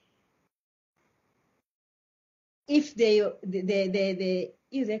well? If the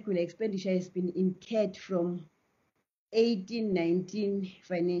irregular expenditure has been incurred from 18-19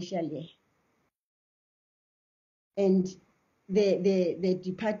 financial year, and the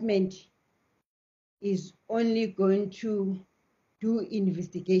department is only going to do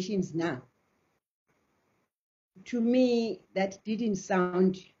investigations now, to me that didn't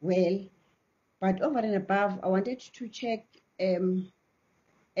sound well. But over and above, I wanted to check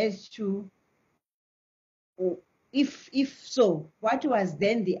as to if so, what was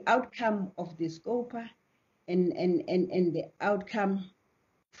then the outcome of the SCOPA and the outcome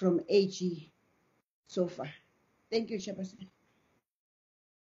from AG so far. Thank you, Chairperson.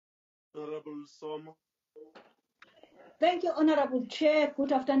 Honorable Soma. Thank you, Honorable Chair.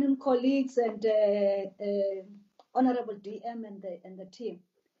 Good afternoon, colleagues, and Honorable DM and the team.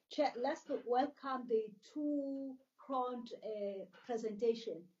 Chair, let's welcome the two-pronged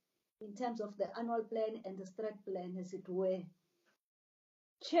presentation in terms of the annual plan and the strat plan, as it were.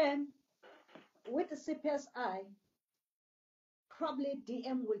 Chair, with the CPSI, probably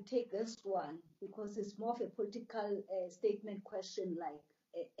DM will take this one because it's more of a political statement question, like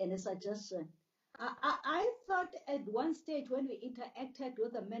and a suggestion. I thought at one stage when we interacted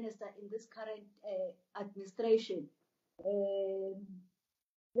with the minister in this current administration,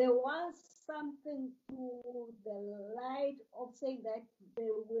 there was something to the light of saying that they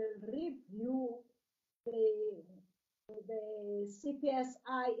will review the the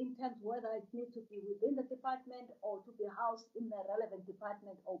CPSI in terms of whether it needs to be within the department or to be housed in the relevant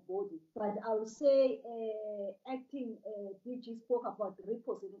department or body. But I would say acting DG spoke about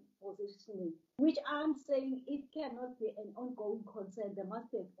repositioning, which I'm saying it cannot be an ongoing concern. There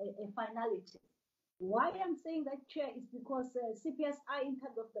must be a finality. Why I'm saying that, Chair, is because CPSI, in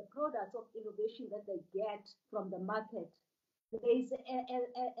terms of the products of innovation that they get from the market, there is a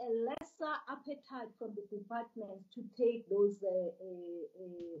lesser appetite from the departments to take those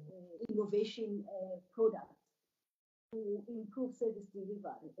innovation products to improve service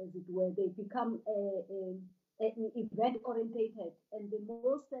delivery, as it were. They become event orientated, and the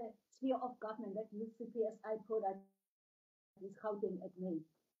most sphere of government that use CPSI products is Gauteng at May.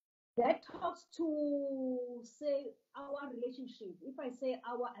 That talks to, say, our relationship. If I say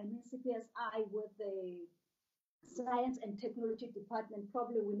our, I mean CPSI with the Science and Technology Department.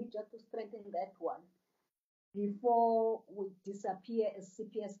 Probably we need just to strengthen that one before we disappear as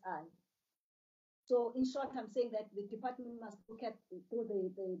CPSI. So in short, I'm saying that the department must look at, through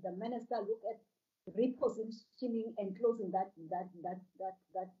the minister, look at repositioning and closing that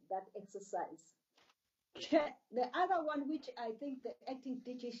exercise. The other one, which I think the acting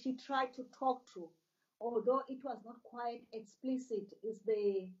DG, she tried to talk to, although it was not quite explicit, is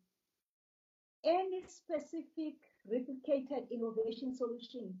any specific replicated innovation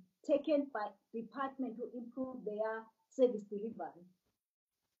solution taken by department to improve their service delivery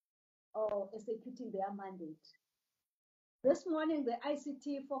or executing their mandate. This morning, the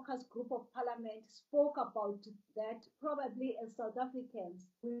ICT Focus Group of Parliament spoke about that probably as South Africans,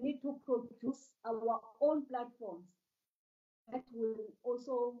 we need to produce our own platforms that will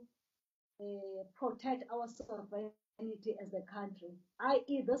also protect our sovereignty as a country,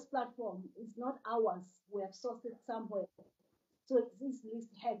 i.e. this platform is not ours. We have sourced it somewhere. So it's easily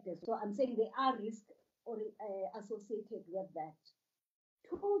hacked. So I'm saying there are risks associated with that.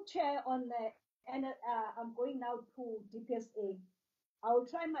 To Chair on I'm going now to DPSA. I will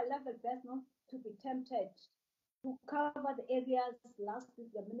try my level best not to be tempted to cover the areas last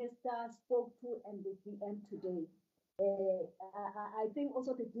week the minister spoke to and the DM today. I think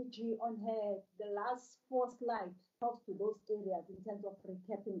also the DG on the last 4 slides talks to those areas in terms of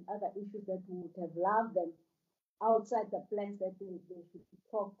recapping other issues that we would have loved them outside the plans that they should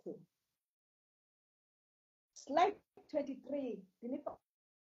talk to. Slide 23,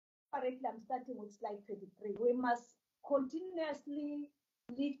 I'm starting with slide 23. We must continuously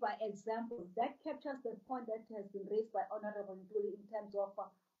lead by example. That captures the point that has been raised by Honorable Ntuli in terms of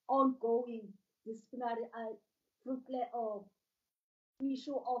ongoing disciplinary or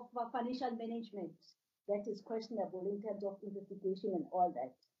issue of financial management that is questionable in terms of investigation and all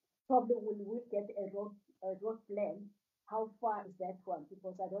that. Probably we will get a road plan. How far is that one?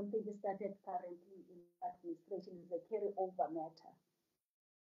 Because I don't think it started currently in administration. It's a carryover matter.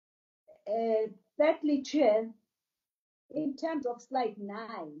 Thirdly, Chair, in terms of slide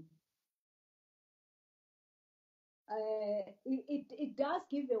 9, it does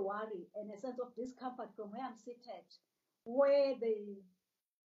give a worry and a sense of discomfort from where I'm seated, where the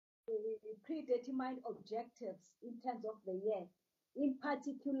predetermined objectives in terms of the year, in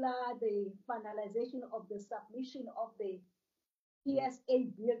particular the finalization of the submission of the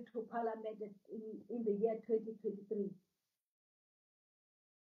PSA bill to Parliament in the year 2023.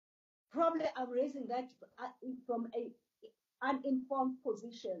 Probably I'm raising that from an uninformed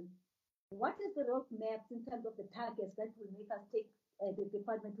position. What is the roadmap in terms of the targets that will make us take the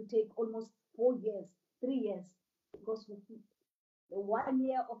department to take almost 4 years, 3 years? Because the 1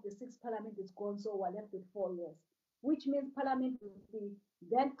 year of the 6th Parliament is gone, so we're left with 4 years, which means Parliament will be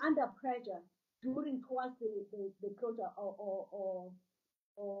then under pressure during towards the closure or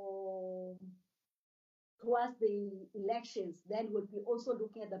towards the elections. Then we'll be also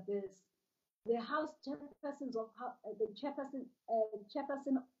looking at the bills. The House chairpersons of the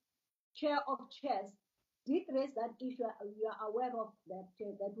chair of chairs did raise that issue. We are aware of that,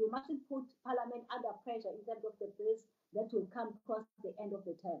 that we mustn't put Parliament under pressure in terms of the bills that will come across the end of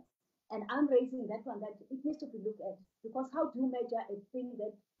the term. And I'm raising that one, that it needs to be looked at, because how do you measure a thing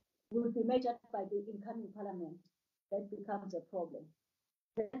that will be measured by the incoming Parliament? That becomes a problem.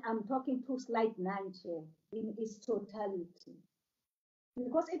 Then I'm talking to slide 9, Chair, in its totality,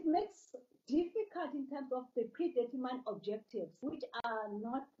 because it makes difficult in terms of the predetermined objectives, which are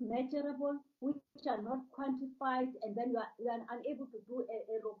not measurable, which are not quantified, and then you are unable to do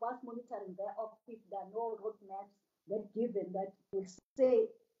a robust monitoring thereof if there are no roadmaps that given that will say,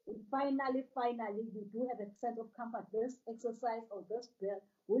 finally, you do have a sense of comfort. This exercise or this bill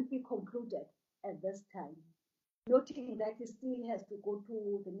will be concluded at this time. Noting that it still has to go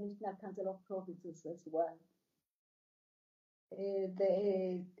to the National Council of Provinces as well.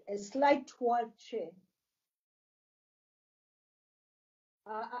 Slide 12, Chair.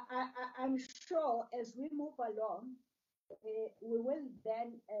 I'm sure as we move along, we will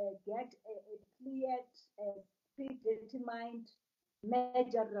then get a clear, predetermined,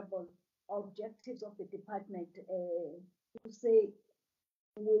 measurable objectives of the department to say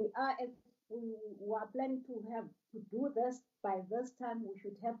we are planning to do this by this time. We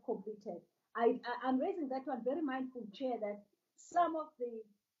should have completed. I'm raising that one, very mindful, Chair, that some of the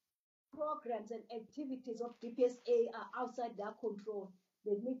programs and activities of DPSA are outside their control.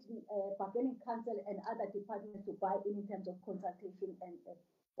 They need bargaining council and other departments to buy in terms of consultation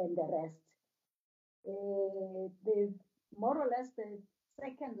and the rest. The more or less the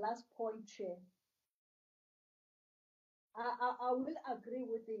second last point, Chair. I will agree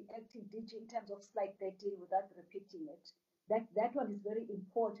with the acting DG in terms of slide 13 without repeating it. That one is very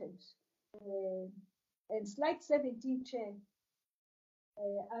important. And slide 17, Chair.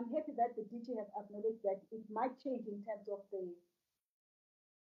 I'm happy that the DG has acknowledged that it might change in terms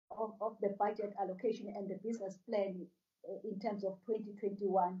of the budget allocation and the business plan in terms of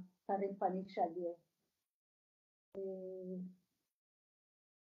 2021 current financial year.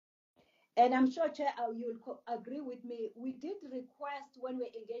 And I'm sure, Chair, you'll agree with me. We did request when we're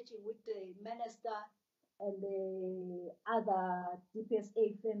engaging with the minister and the other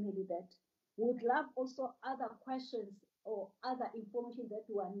DPSA family that we would love also other questions or other information that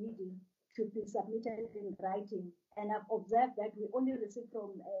we are needing to be submitted in writing. And I've observed that we only received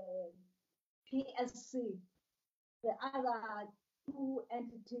from PSC. The other two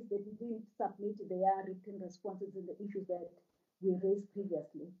entities that didn't submit their written responses in the issues that we raised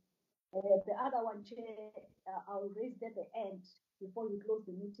previously. The other one, Chair, I'll raise at the end before we close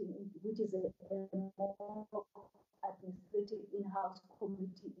the meeting, which is a more administrative in-house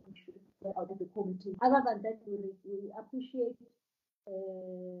committee issue out of the committee. Other than that, we appreciate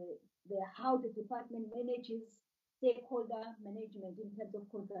how the department manages stakeholder management in terms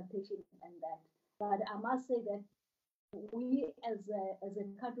of consultation and that. But I must say that we as a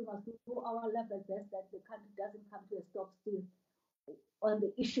country must do our level best that the country doesn't come to a stop still on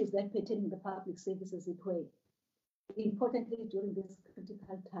the issues that pertain to the public services it way. Importantly, during this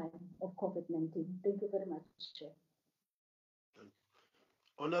critical time of COVID-19. Thank you very much, Chair.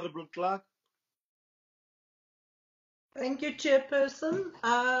 Honorable Clerk. Thank you, Chairperson.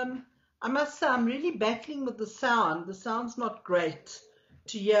 I must say I'm really battling with the sound. The sound's not great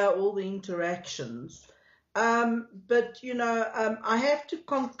to hear all the interactions. But, you know, I have to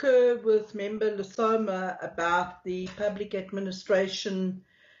concur with Member Lusoma about the Public Administration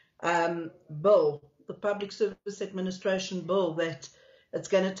Bill, the Public Service Administration Bill, that it's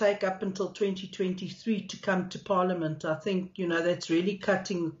going to take up until 2023 to come to Parliament. I think, you know, that's really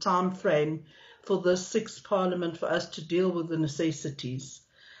cutting the time frame for this sixth Parliament for us to deal with the necessities.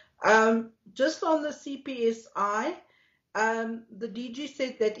 Just on the CPSI, the DG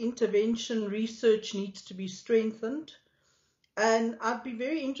said that intervention research needs to be strengthened, and I'd be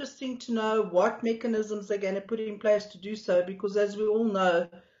very interesting to know what mechanisms they're going to put in place to do so, because as we all know,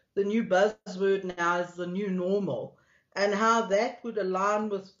 the new buzzword now is the new normal, and how that would align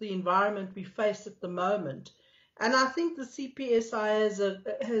with the environment we face at the moment. And I think the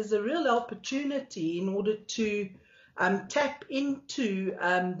CPSI has a real opportunity in order to tap into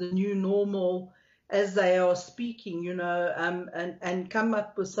the new normal as they are speaking, you know, and come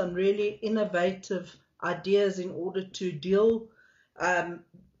up with some really innovative ideas in order to deal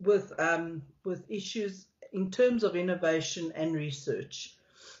with issues in terms of innovation and research.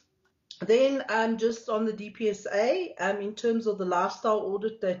 Then just on the DPSA, in terms of the lifestyle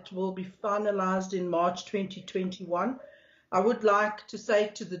audit that will be finalized in March 2021, I would like to say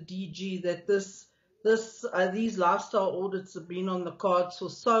to the DG that these lifestyle audits have been on the cards for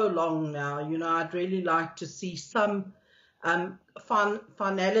so long now. You know, I'd really like to see some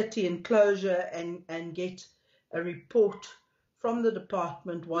finality and closure and get a report from the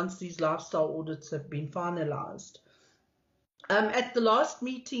department once these lifestyle audits have been finalized. At the last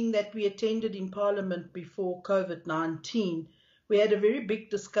meeting that we attended in Parliament before COVID-19, we had a very big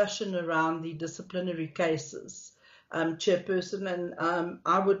discussion around the disciplinary cases, Chairperson, and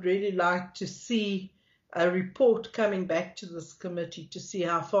I would really like to see a report coming back to this committee to see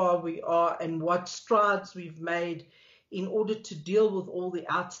how far we are and what strides we've made in order to deal with all the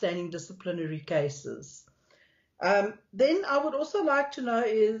outstanding disciplinary cases. Then I would also like to know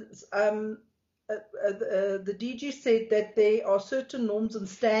is the DG said that there are certain norms and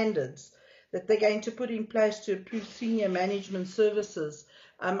standards that they're going to put in place to improve senior management services.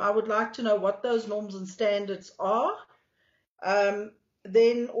 I would like to know what those norms and standards are.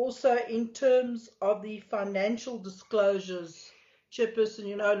 then also in terms of the financial disclosures, Chairperson,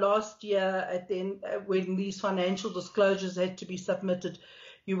 you know, last year at the end, when these financial disclosures had to be submitted,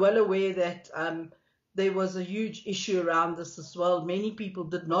 you're well aware that there was a huge issue around this as well. Many people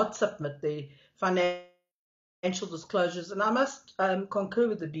did not submit their financial disclosures, and I must concur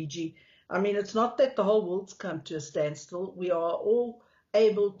with the DG. I mean, it's not that the whole world's come to a standstill. We are all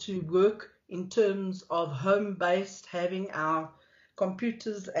able to work in terms of home-based, having our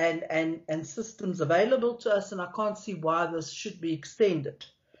computers and systems available to us, and I can't see why this should be extended.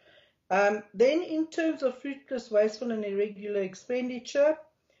 Then in terms of fruitless, wasteful and irregular expenditure,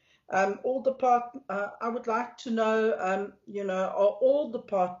 I would like to know, you know, are all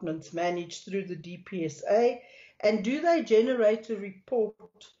departments managed through the DPSA, and do they generate a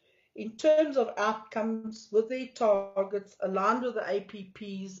report in terms of outcomes with their targets aligned with the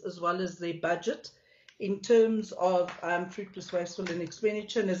APPs as well as their budget in terms of fruitless, wasteful and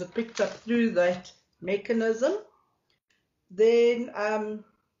expenditure, and is it picked up through that mechanism? Then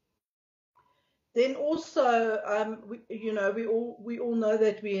also, we all know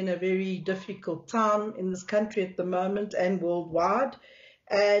that we're in a very difficult time in this country at the moment and worldwide.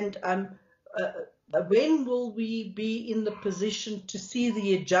 And when will we be in the position to see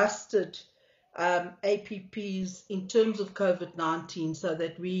the adjusted APPs in terms of COVID-19, so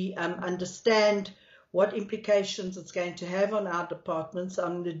that we understand what implications it's going to have on our departments? The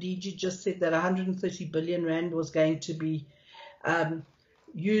DG just said that 130 billion rand was going to be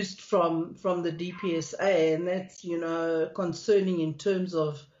used from the DPSA, and that's, you know, concerning in terms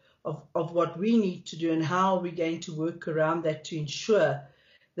of what we need to do and how we're going to work around that to ensure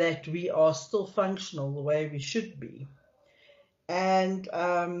that we are still functional the way we should be. And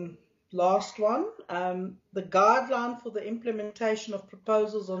last one, the guideline for the implementation of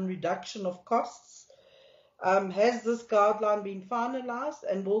proposals on reduction of costs. Has this guideline been finalized,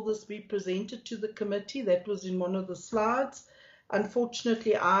 and will this be presented to the committee? That was in one of the slides.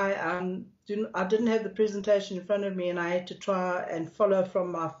 Unfortunately, I didn't have the presentation in front of me, and I had to try and follow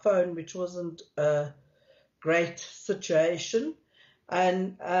from my phone, which wasn't a great situation.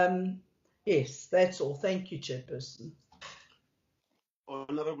 And yes, that's all. Thank you, Chairperson.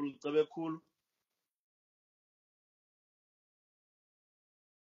 Honorable Tabekul.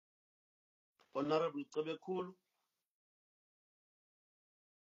 Honorable Tabekul.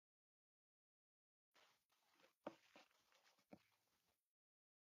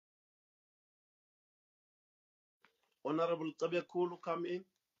 Honorable Tabekul, come in.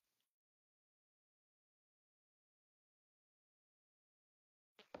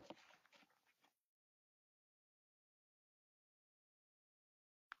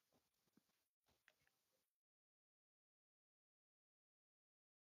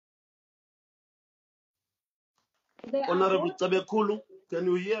 Honorable Tabekulu, can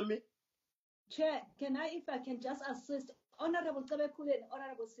you hear me? Chair, if I can just assist, Honorable Tabekulu and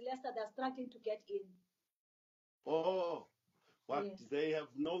Honorable Celesta, they're struggling to get in. Oh, what? Yes. They have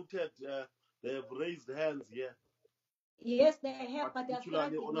noted, they have raised hands here. Yes, they have, but they're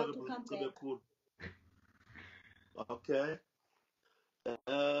struggling not to Honorable come back. Tabekulu. Okay.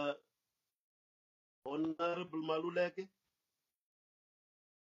 Honorable Maluleke.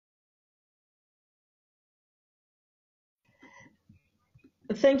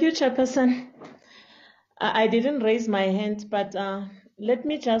 Thank you, Chairperson. I didn't raise my hand, but let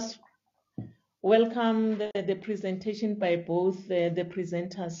me just welcome the presentation by both the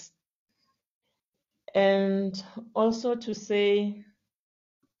presenters. And also to say,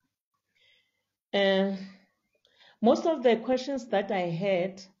 most of the questions that I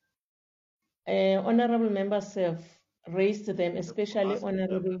had, honorable members have raised them, especially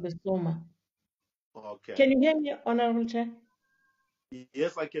Honorable Besoma. Okay. Can you hear me, Honorable Chair?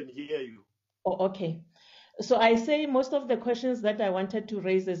 Yes, I can hear you. Oh, okay. So I say most of the questions that I wanted to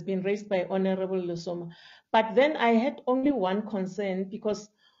raise has been raised by Honorable Lusoma. But then I had only one concern, because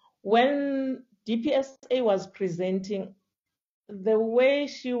when DPSA was presenting, the way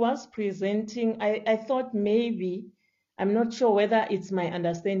she was presenting, I thought maybe, I'm not sure whether it's my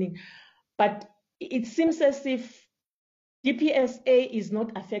understanding, but it seems as if DPSA is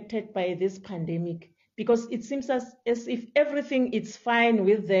not affected by this pandemic, because it seems as if everything is fine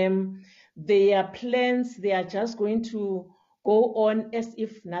with them. Their plans, they are just going to go on as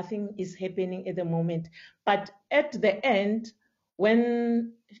if nothing is happening at the moment. But at the end,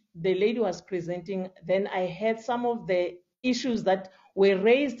 when the lady was presenting, then I had some of the issues that were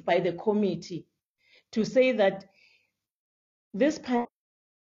raised by the committee to say that this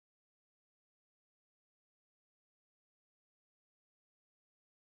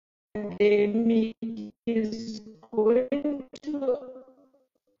pandemic is going to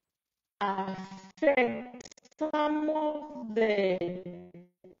affect some of the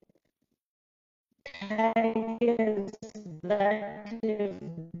targets that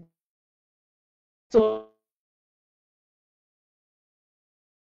so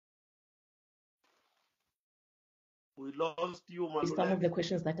We lost you, some of the Maluleke.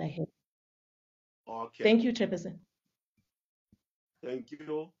 questions that I had. Okay, Thank you, Chairperson. thank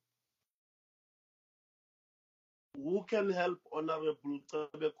you. Who can help Honorable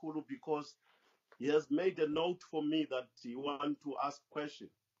Tsabekulu, because he has made a note for me that he wants to ask question.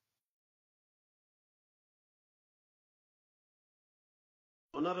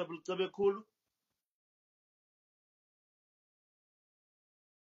 Honorable Tsabekulu?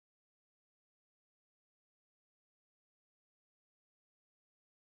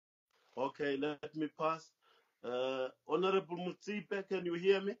 Okay, let me pass. Honorable Mutsipe, can you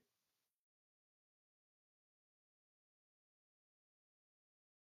hear me?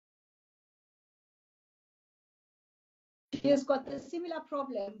 He has got a similar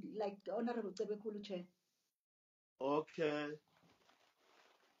problem like Honorable Tsebekulu Chair. Okay.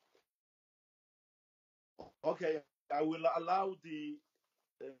 Okay, I will allow the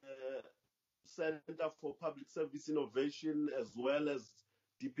Center for Public Service Innovation as well as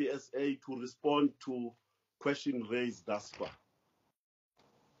DPSA to respond to question raised thus far.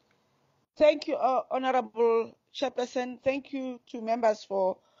 Thank you, Honorable Chairperson. Thank you to members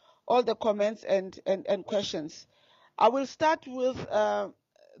for all the comments and questions. I will start with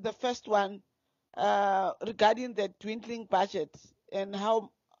the first one regarding the dwindling budget and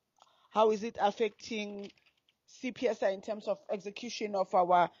how is it affecting CPSI in terms of execution of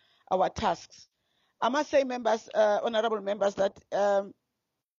our tasks. I must say, members, honorable members, that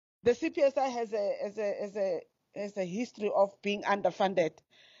the CPSI has a history of being underfunded,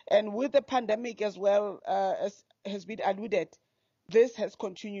 and with the pandemic as well, as has been alluded, this has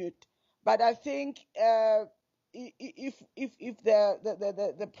continued. But I think if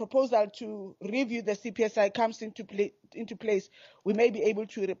the proposal to review the CPSI comes into place, we may be able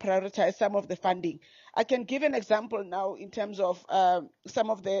to reprioritize some of the funding. I can give an example now in terms of some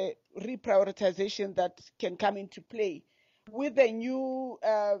of the reprioritization that can come into play. With the new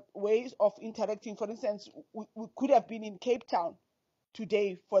ways of interacting, for instance, we could have been in Cape Town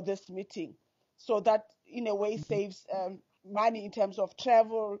today for this meeting. So that in a way saves money in terms of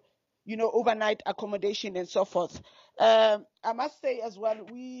travel, overnight accommodation and so forth. I must say as well,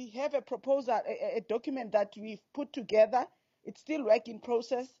 we have a proposal, a document that we've put together. It's still work in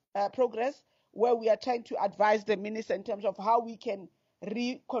progress, where we are trying to advise the minister in terms of how we can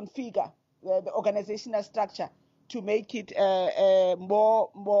reconfigure the organizational structure to make it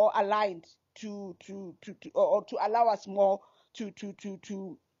more aligned to allow us more to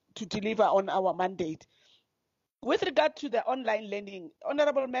deliver on our mandate. With regard to the online learning,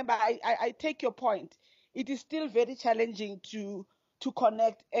 honorable member, I take your point. It is still very challenging to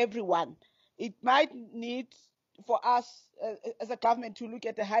connect everyone. It might need for us as a government to look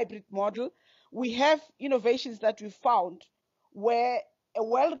at a hybrid model. We have innovations that we found where a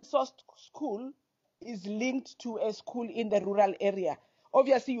well-resourced school is linked to a school in the rural area.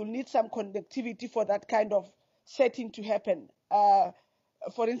 Obviously, you'll need some connectivity for that kind of setting to happen.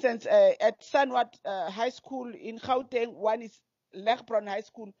 For instance, at Sanwat High School in Gauteng, one is Legbron High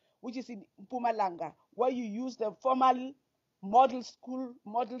School, which is in Mpumalanga, where you use the formal model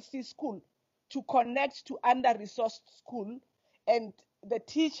C school to connect to under-resourced school, and the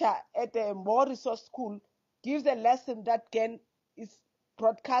teacher at a more resourced school gives a lesson that is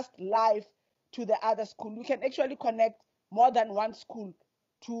broadcast live to the other school. We can actually connect more than one school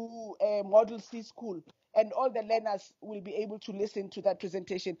to a Model C school, and all the learners will be able to listen to that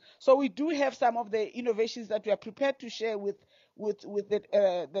presentation. So we do have some of the innovations that we are prepared to share with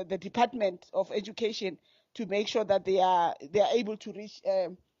the Department of Education to make sure that they are able to reach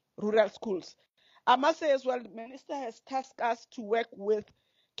rural schools. I must say as well, the Minister has tasked us to work with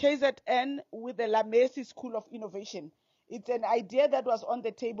KZN, with the Lamesi School of Innovation. It's an idea that was on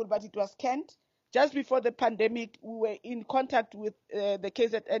the table, but it was canned. Just before the pandemic, we were in contact with the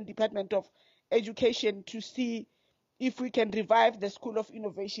KZN Department of Education to see if we can revive the School of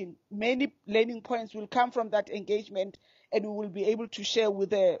Innovation. Many learning points will come from that engagement, and we will be able to share with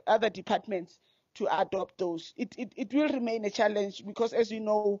the other departments to adopt those. It will remain a challenge because, as you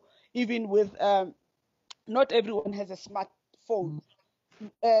know, even with not everyone has a smartphone.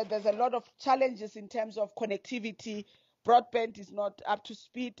 There's a lot of challenges in terms of connectivity. Broadband is not up to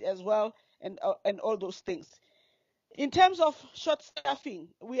speed as well, and all those things. In terms of short staffing,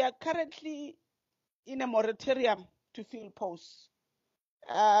 we are currently in a moratorium to fill posts.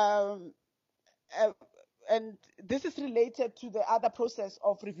 and this is related to the other process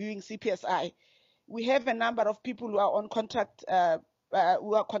of reviewing CPSI. We have a number of people who are on contract,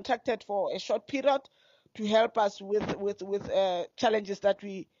 who are contracted for a short period to help us with challenges that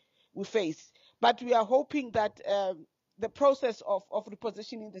we face. But we are hoping that the process of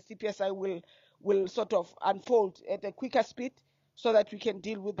repositioning the CPSI will sort of unfold at a quicker speed so that we can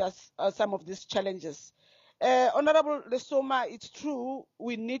deal with some of these challenges. Honorable Lesoma, it's true,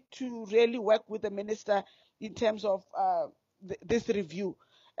 we need to really work with the minister in terms of this review.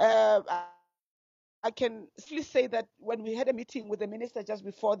 I can still say that when we had a meeting with the minister just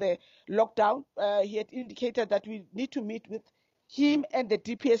before the lockdown, he had indicated that we need to meet with him and the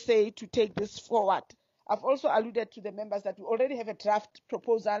DPSA to take this forward. I've also alluded to the members that we already have a draft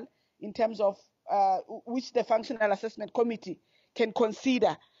proposal in terms of which the Functional Assessment Committee can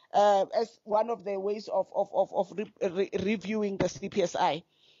consider as one of the ways of reviewing the CPSI.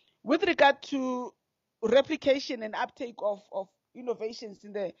 With regard to replication and uptake of innovations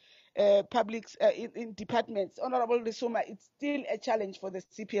in the in departments, Honorable Lesoma, it's still a challenge for the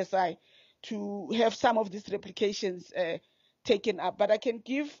CPSI to have some of these replications taken up. But I can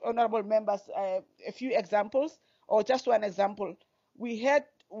give honorable members a few examples, or just one example. We had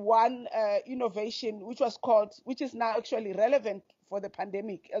one innovation which is now actually relevant for the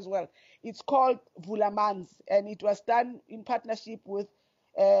pandemic as well. It's called Vulamans, and it was done in partnership with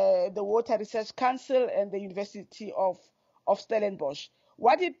the Water Research Council and the University of Stellenbosch.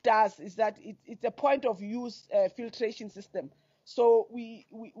 What it does is that it's a point of use filtration system. So we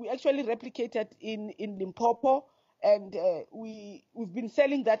actually replicated in Limpopo, and we've been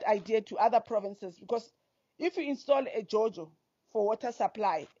selling that idea to other provinces, because if you install a JoJo for water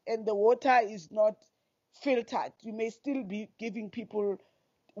supply and the water is not filtered, you may still be giving people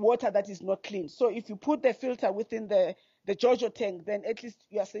water that is not clean. So if you put the filter within the JoJo tank, then at least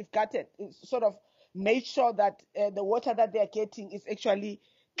you are safeguarded. It's sort of made sure that the water that they are getting is actually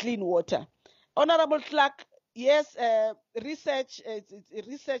clean water. Honorable Clark, yes,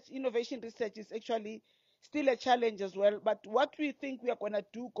 innovation research is actually still a challenge as well. But what we think we are going to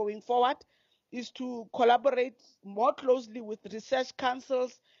do going forward is to collaborate more closely with research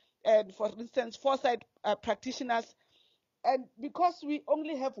councils and, for instance, foresight practitioners. And because we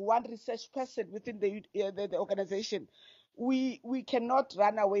only have one research person within the organization, we cannot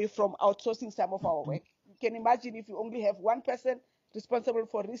run away from outsourcing some of our work. You can imagine if you only have one person responsible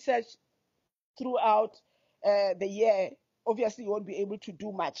for research throughout the year, obviously you won't be able to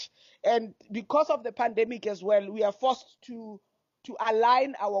do much. And because of the pandemic as well, we are forced to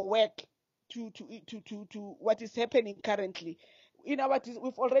align our work to what is happening currently. We've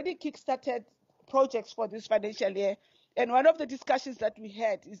already kickstarted projects for this financial year, and one of the discussions that we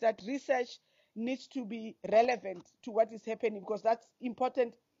had is that research needs to be relevant to what is happening, because that's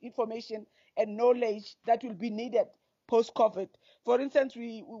important information and knowledge that will be needed post-COVID. For instance,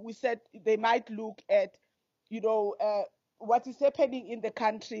 we said they might look at, what is happening in the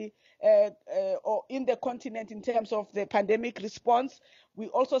country or in the continent in terms of the pandemic response. We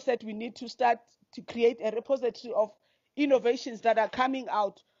also said we need to start to create a repository of innovations that are coming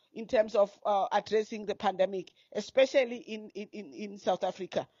out in terms of addressing the pandemic, especially in South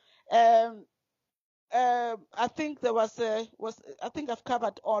Africa. I think I think I've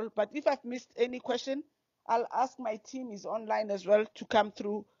covered all, but if I've missed any question, I'll ask my team is online as well to come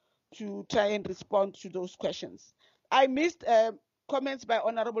through to try and respond to those questions. I missed comments by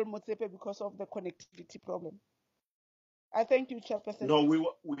Honorable Motsepe because of the connectivity problem. I thank you, Chairperson. No,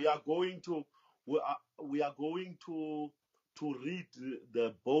 we are going to read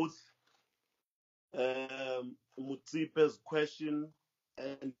the both Motsepe's question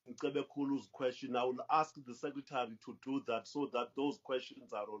and Nkebekulu's question. I will ask the secretary to do that so that those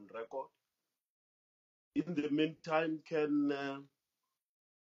questions are on record. In the meantime, can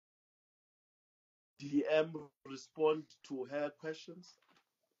DM respond to her questions?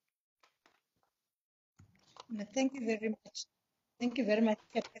 Thank you very much. Thank you very much,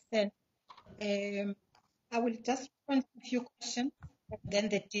 Chairperson. I will just respond to a few questions, and then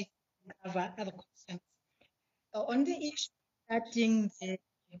the team will cover other questions. On the issue starting the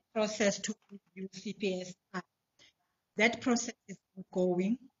process to review CPSI, that process is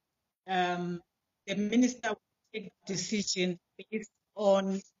ongoing. The minister will take the decision based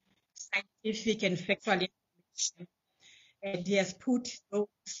on scientific and factual information, and he has put those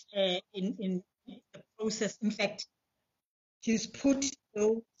in the process. In fact, he's put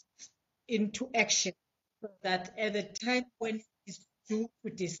those into action so that at the time when he's due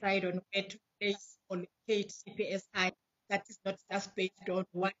to decide on where to place or locate CPSI, that is not just based on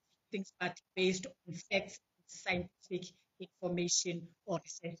what things, but based on facts and scientific information or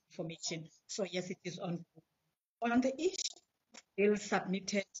research information. So yes, it is ongoing. On the issue of bills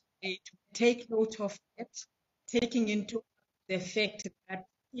submitted, to take note of that, taking into the fact that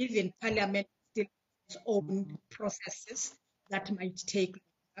even Parliament still has its own processes that might take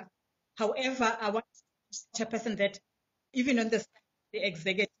longer. However, I want to say, Chairperson, that even on the side of the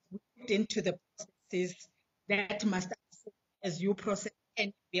executive, we looked into the processes that must, as you process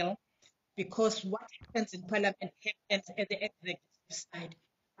any bill, because what happens in Parliament happens at the executive side.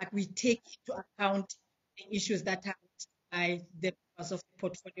 But we take into account the issues that are raised by the members of the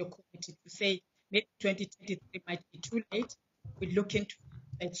portfolio committee to say maybe 2023 might be too late. We look into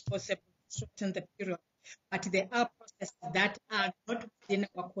it, it's possible to shorten the period. But there are processes that are not within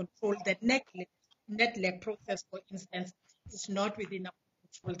our control. The net leg process, for instance, is not within our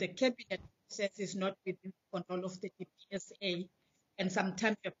control. The cabinet process is not within the control of the DPSA. And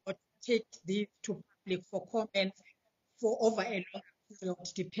sometimes we have got to take these to public for comment for over a long period,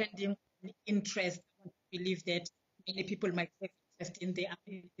 depending on interest. I want to believe that many people might have interest in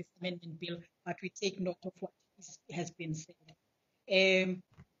this amendment bill, but we take note of what has been said.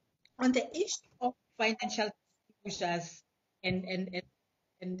 On the issue of financial disclosures and the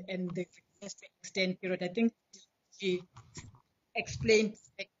request to extend period, I think she explained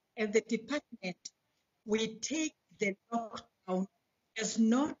as the department, we take the lockdown as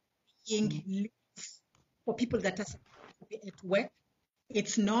not being leave for people that are supposed to be at work.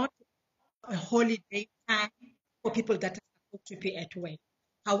 It's not a holiday time for people that are supposed to be at work.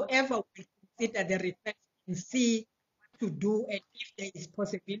 However, we consider the request and see what to do, and if there is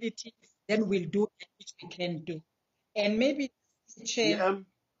possibility, then we'll do that which we can do. And maybe, Chair.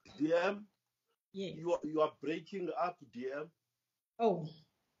 DM, yes. You are breaking up, DM. Oh.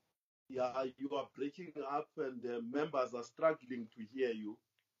 Yeah, you are breaking up, and the members are struggling to hear you.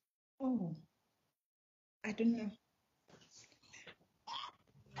 Oh, I don't know.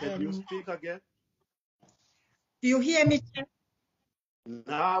 Can you speak again? Do you hear me, Chair?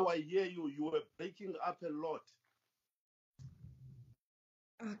 Now I hear you. You were breaking up a lot.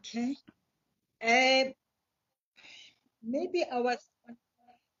 Okay. Maybe I was on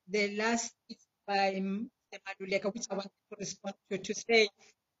the last by Mr. Maluleka, which I wanted to respond to say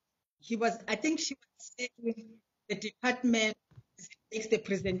he was, I think she was saying the department makes the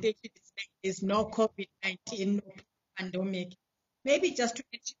presentation is no COVID-19, no pandemic. Maybe just to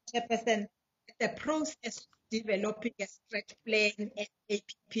mention, Chairperson, the process of developing a stretch plan and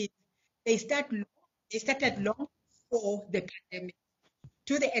APP, they started long before the pandemic,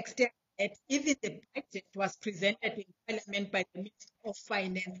 to the extent that even the budget was presented in Parliament by the Minister of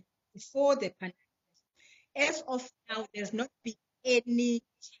Finance before the pandemic. As of now, there's not been any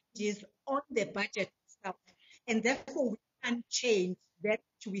changes on the budget itself, and therefore we can't change that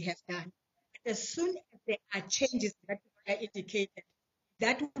which we have done. But as soon as there are changes that are indicated,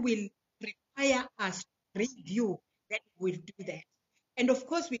 that will require us to review, that we'll do that. And of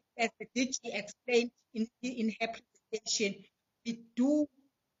course, as the DG explained in her presentation, we do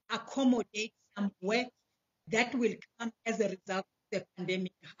accommodate some work that will come as a result of the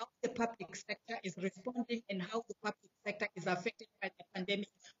pandemic, how the public sector is responding and how the public sector is affected by the pandemic.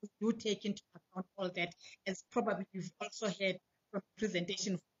 We do take into account all that, as probably you've also heard from the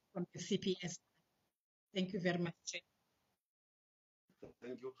presentation from the CPS. Thank you very much, Chair.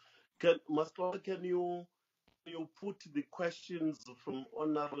 Thank you. Master, can you put the questions from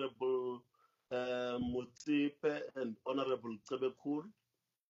Honorable Motsepe and Honorable Cebekhulu?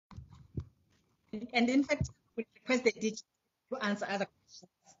 And in fact, we request the DG to answer other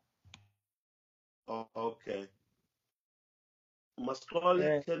questions. Oh, okay.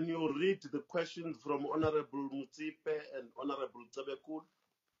 Master, can you read the questions from Honorable Motsepe and Honorable Cebekhulu?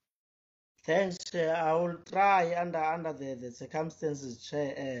 Thanks, Chair. I will try under the circumstances,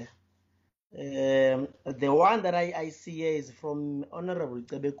 Chair. The one that I see here is from Honorable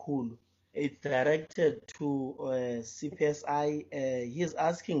Cebekhulu. It's directed to CPSI. He is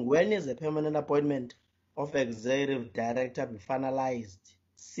asking, when is the permanent appointment of executive director be finalized,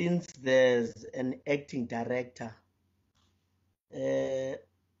 since there's an acting director?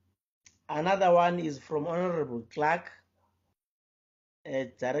 Another one is from Honorable Clark,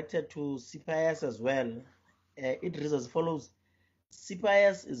 directed to CPIS as well. It reads as follows: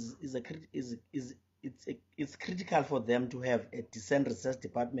 CPIS it's critical for them to have a decent research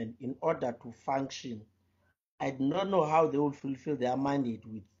department in order to function. I do not know how they will fulfill their mandate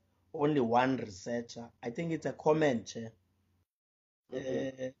with only one researcher. I think it's a comment, Chair.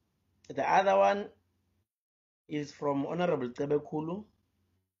 The other one is from Honorable Cebekhulu.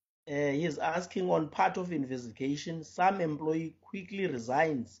 He is asking, on part of investigation, some employee quickly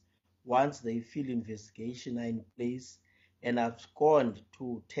resigns once they feel investigation are in place. and have scorned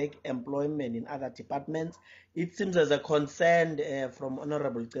to take employment in other departments. It seems as a concern from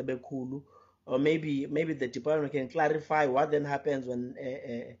Honorable Cebekulu, or maybe the department can clarify what then happens when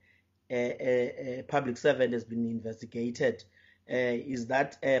a public servant has been investigated. Is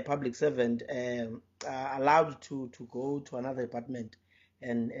that a public servant allowed to go to another department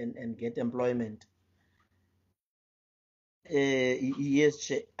and get employment? Yes,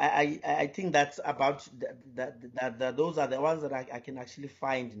 Chair. I think that's about that. Those are the ones that I can actually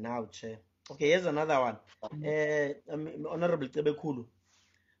find now, Chair. Okay, here's another one. Honorable Cebekulu,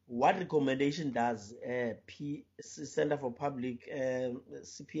 what recommendation does Center for Public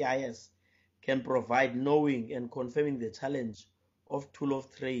CPIS can provide, knowing and confirming the challenge of tool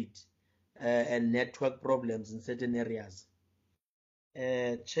of trade and network problems in certain areas?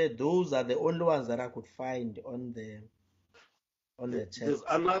 Chair, those are the only ones that I could find on the chat. There's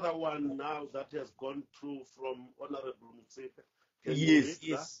another one now that has gone through from Honorable Mutsepe. Can you Yes, read that?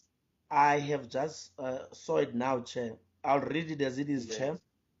 yes. I have just saw it now, Chair. I'll read it as it is, Yes. Chair.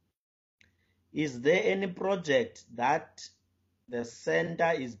 Is there any project that the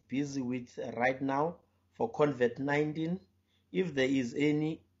center is busy with right now for COVID-19? If there is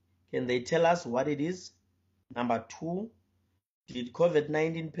any, can they tell us what it is? Number 2, did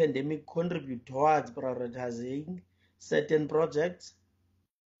COVID-19 pandemic contribute towards prioritizing certain projects?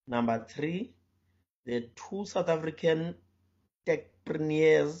 Number 3, the 2 South African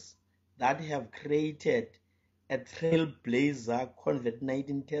techpreneurs that have created a trailblazer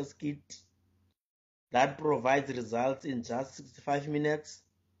COVID-19 test kit that provides results in just 65 minutes.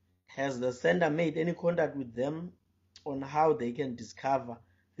 Has the center made any contact with them on how they can discover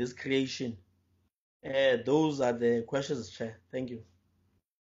this creation? Those are the questions, Chair. Thank you.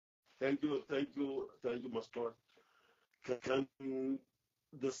 Thank you, Mastor. Can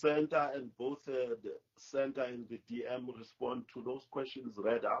the center and both the center and the DM respond to those questions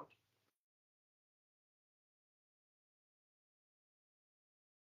read out?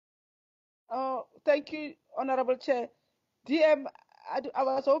 Oh, thank you, Honorable Chair. DM, I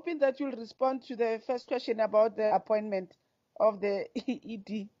was hoping that you'll respond to the first question about the appointment of the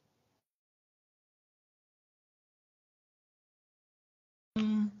ED.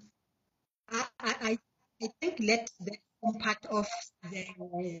 I think let that form part of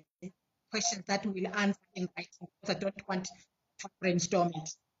the questions that we will answer in writing, because I don't want to brainstorm it.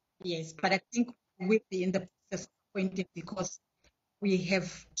 Yes, but I think we'll be in the process of appointing, because we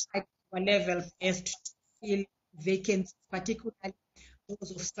have tried our level best to fill vacancies, particularly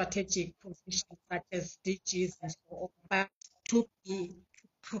those of strategic positions such as DGs and so on. But to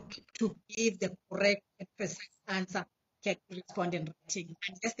give the correct and precise answer, can respond in writing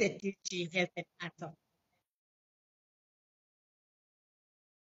unless the DG has an answer.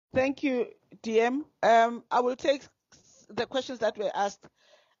 Thank you, DM. I will take the questions that were asked.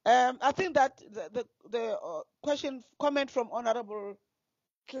 I think that the comment from Honorable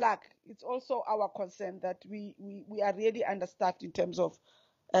Clark, it's also our concern that we are really understaffed in terms of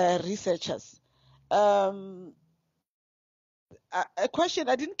researchers. A question,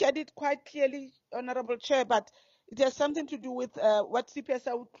 I didn't get it quite clearly, Honorable Chair, but it has something to do with what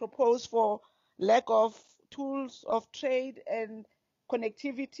CPSA would propose for lack of tools of trade and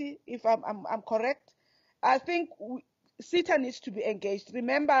connectivity, if I'm correct. I think CETA needs to be engaged.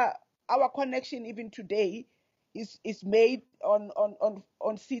 Remember, our connection even today is made on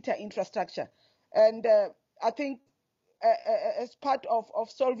CETA infrastructure. And I think as part of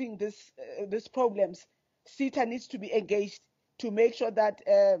solving these problems, CETA needs to be engaged to make sure that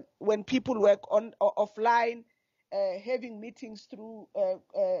when people work offline, having meetings through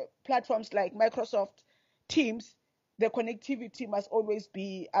platforms like Microsoft Teams, the connectivity must always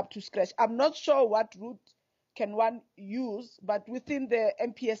be up to scratch. I'm not sure what route can one use, but within the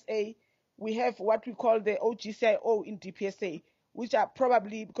MPSA, we have what we call the OGCIO in DPSA, which are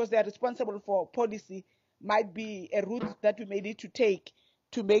probably, because they are responsible for policy, might be a route that we may need to take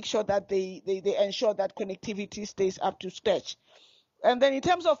to make sure that they ensure that connectivity stays up to scratch. And then in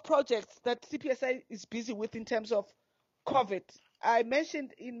terms of projects that CPSA is busy with in terms of COVID, I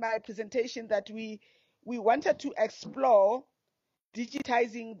mentioned in my presentation that we wanted to explore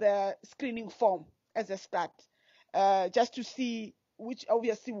digitizing the screening form as a start, just to see which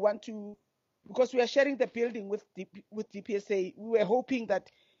obviously we want to, because we are sharing the building with DPSA, we were hoping that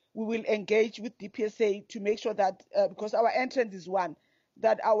we will engage with DPSA to make sure that, because our entrance is one,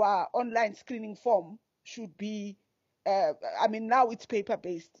 that our online screening form should be, I mean, now it's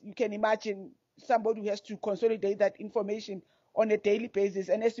paper-based. You can imagine somebody who has to consolidate that information on a daily basis.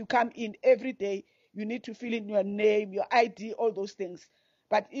 And as you come in every day, you need to fill in your name, your ID, all those things.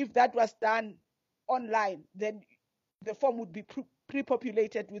 But if that was done online, then the form would be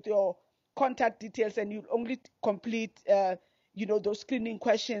pre-populated with your contact details, and you'll only complete, those screening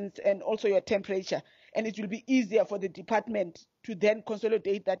questions and also your temperature. And it will be easier for the department to then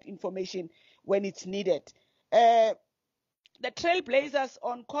consolidate that information when it's needed. The trailblazers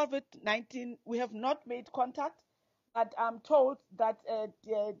on COVID-19, we have not made contact, but I'm told that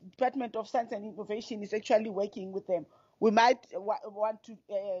the Department of Science and Innovation is actually working with them. We might want to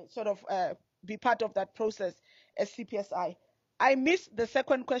be part of that process as CPSI. I missed the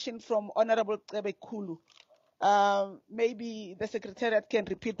second question from Honorable Cebe Kulu. Maybe the Secretariat can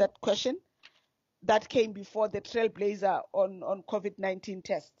repeat that question that came before the trailblazer on COVID-19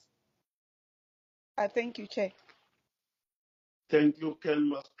 tests. Thank you, Chair. Thank you.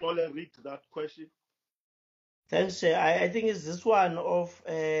 Can Mascole read that question? Thanks, Chair. I think it's this one of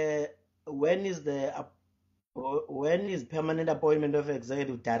when is permanent appointment of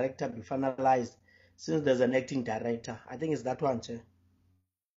executive director be finalized, since there's an acting director. I think it's that one, Chair.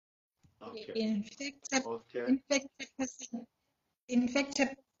 Okay. In fact, Okay. I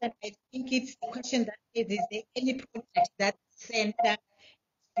think it's the question that is there any project that center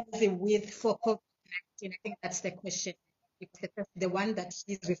is busy with for COVID-19? I think that's the question. It's the one that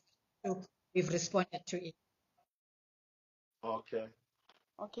she's referring to. We've responded to it. Okay.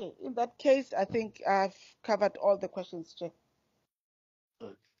 Okay. In that case, I think I've covered all the questions, Chair.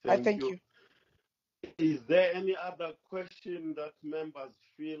 Thank you. Is there any other question that members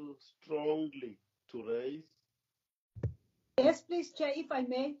feel strongly to raise? Yes, please, Chair, if I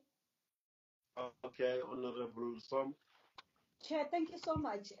may. Okay, Honorable Som. Chair, thank you so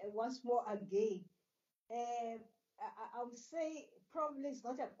much once more again. I would say probably it's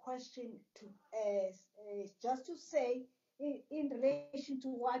not a question to just to say in relation to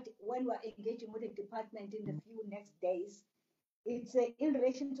when we're engaging with the department in the few next days. It's in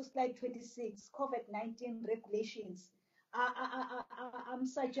relation to slide 26, COVID-19 regulations. I'm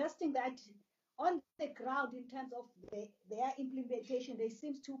suggesting that on the ground, in terms of their implementation, they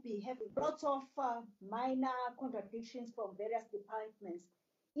seem to be having lots of minor contradictions from various departments.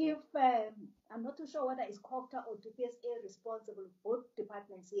 If I'm not too sure whether it's COGTA or DPSA responsible, both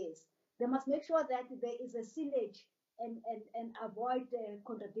departments, yes, they must make sure that there is a synergy and avoid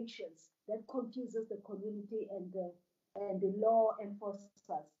contradictions that confuses the community and the law enforcers.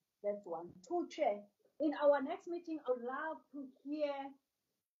 That's one. Two, Chair, in our next meeting, I would love to hear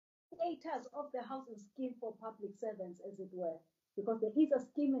status of the housing scheme for public servants, as it were, because there is a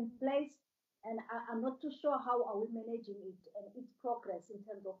scheme in place, and I'm not too sure how are we managing it and its progress in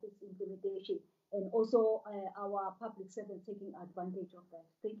terms of its implementation, and also our public servants taking advantage of that.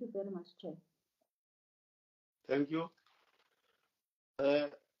 Thank you very much, Chair. Thank you.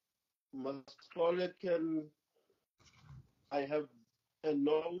 Mascole, I have a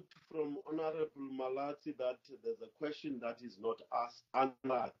note from Honorable Malati that there's a question that is not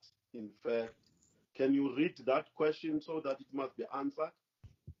answered. In fact, can you read that question so that it must be answered?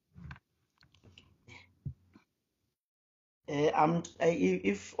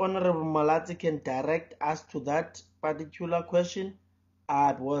 If Honorable Malati can direct us to that particular question,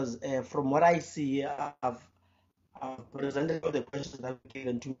 it was from what I see, I've presented all the questions that were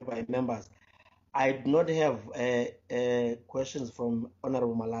given to me by members. I do not have questions from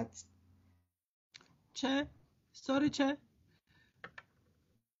Honorable Malati. Chair, sorry, Chair.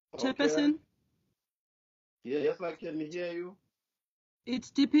 Okay. Chairperson. Yes, I can hear you. It's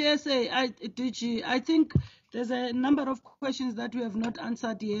DPSA, DG. I think there's a number of questions that we have not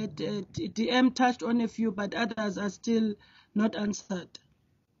answered yet. DM touched on a few, but others are still not answered.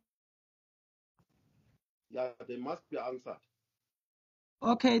 Yeah, they must be answered.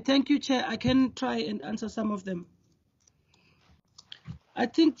 Okay, thank you, Chair. I can try and answer some of them. I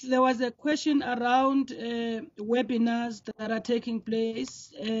think there was a question around webinars that are taking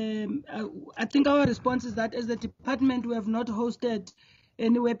place. I think our response is that as a department, we have not hosted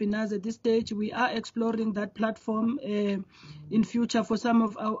any webinars at this stage. We are exploring that platform in future for some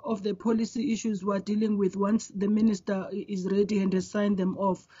of the policy issues we're dealing with once the minister is ready and has signed them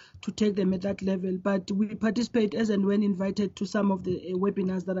off to take them at that level. But we participate as and when invited to some of the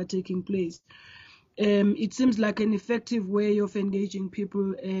webinars that are taking place. It seems like an effective way of engaging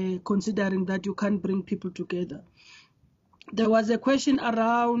people, considering that you can't bring people together. There was a question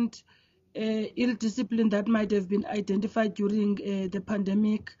around ill discipline that might have been identified during the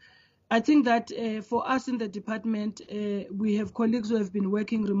pandemic. I think that for us in the department, we have colleagues who have been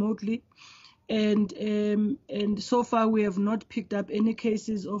working remotely, and so far we have not picked up any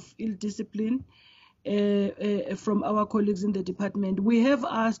cases of ill discipline from our colleagues in the department. We have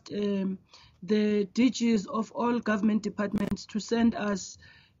asked the DGs of all government departments to send us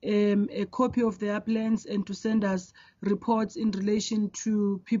a copy of their plans and to send us reports in relation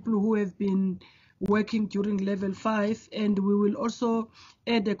to people who have been working during level 5, and we will also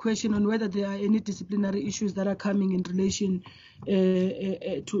add a question on whether there are any disciplinary issues that are coming in relation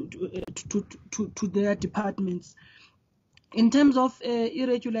to their departments. In terms of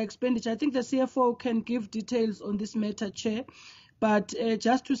irregular expenditure, I think the CFO can give details on this matter, Chair. But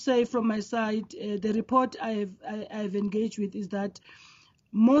just to say from my side, the report I've engaged with is that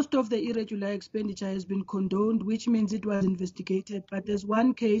most of the irregular expenditure has been condoned, which means it was investigated. But there's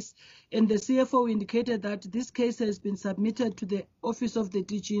one case, and the CFO indicated that this case has been submitted to the Office of the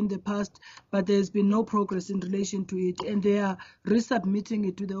DG in the past, but there's been no progress in relation to it. And they are resubmitting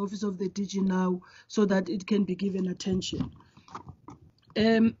it to the Office of the DG now so that it can be given attention.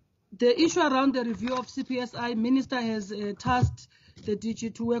 The issue around the review of CPSI, Minister has tasked the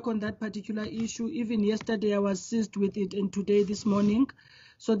DG to work on that particular issue. Even yesterday I was seized with it, and today, this morning.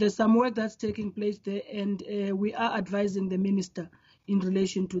 So there's some work that's taking place there, and we are advising the Minister in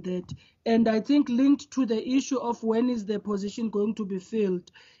relation to that. And I think linked to the issue of when is the position going to be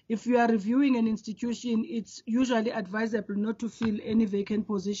filled, if you are reviewing an institution, it's usually advisable not to fill any vacant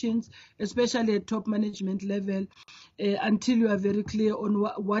positions, especially at top management level, until you are very clear on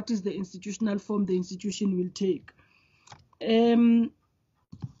what is the institutional form the institution will take. There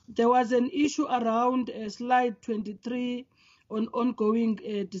was an issue around slide 23 on ongoing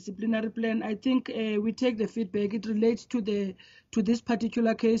disciplinary plan. I think we take the feedback. It relates to this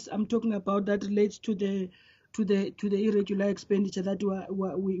particular case I'm talking about, that relates to the irregular expenditure that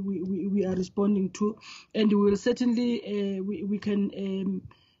we are responding to, and we will certainly we can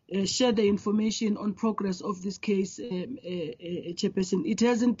share the information on progress of this case, Chairperson. It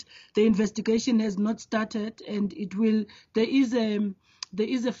hasn't, the investigation has not started, and it will. There is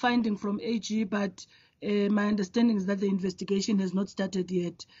a finding from AG, but my understanding is that the investigation has not started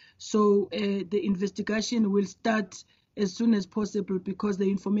yet. So the investigation will start as soon as possible because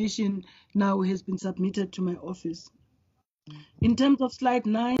the information now has been submitted to my office. In terms of slide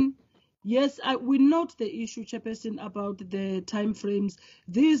 9, yes, we note the issue, Chairperson, about the timeframes.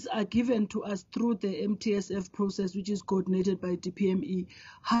 These are given to us through the MTSF process, which is coordinated by DPME.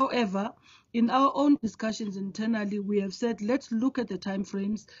 However, in our own discussions internally, we have said, let's look at the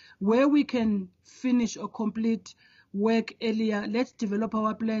timeframes where we can finish or complete work earlier. Let's develop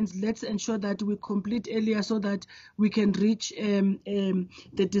our plans. Let's ensure that we complete earlier so that we can reach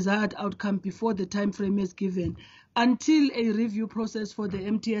the desired outcome before the time frame is given. Until a review process for the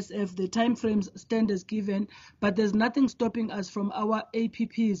MTSF, the timeframes stand as given, but there's nothing stopping us from our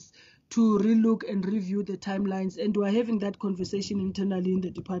APPs to relook and review the timelines, and we're having that conversation internally in the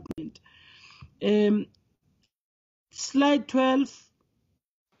department. Slide 12.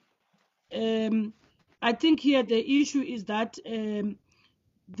 I think here the issue is that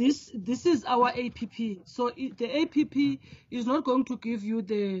this is our APP. So the APP is not going to give you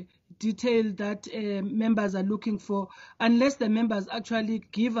the detail that members are looking for unless the members actually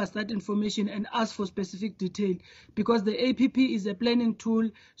give us that information and ask for specific detail, because the APP is a planning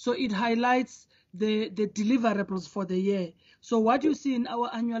tool, so it highlights the deliverables for the year. So what you see in our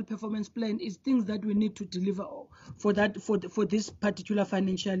annual performance plan is things that we need to deliver for this particular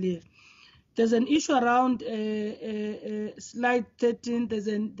financial year. There's an issue around slide 13. There's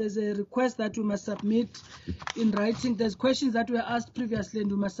a request that we must submit in writing. There's questions that were asked previously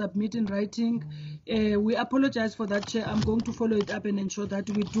and we must submit in writing. We apologize for that, Chair. I'm going to follow it up and ensure that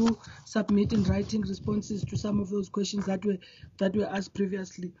we do submit in writing responses to some of those questions that were asked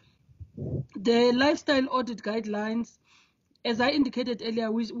previously. The lifestyle audit guidelines, as I indicated earlier,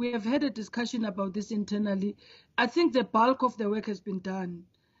 we have had a discussion about this internally. I think the bulk of the work has been done.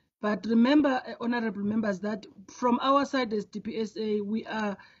 But remember, honorable members, that from our side as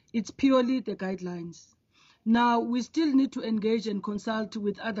DPSA, it's purely the guidelines. Now, we still need to engage and consult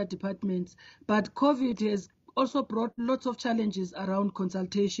with other departments, but COVID has also brought lots of challenges around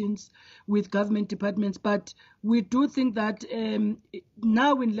consultations with government departments. But we do think that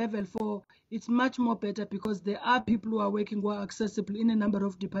now in level 4, it's much more better because there are people who are working who are accessible in a number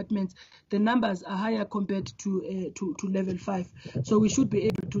of departments. The numbers are higher compared to level 5. So we should be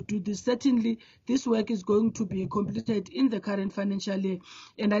able to do this. Certainly, this work is going to be completed in the current financial year.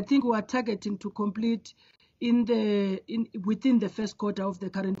 And I think we are targeting to complete within the first quarter of the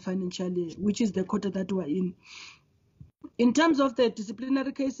current financial year, which is the quarter that we're in. In terms of the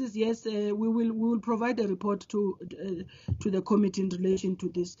disciplinary cases, yes, we will provide a report to the committee in relation to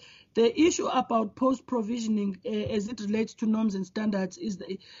this. The issue about post-provisioning as it relates to norms and standards is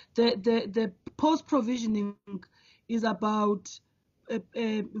the post-provisioning is about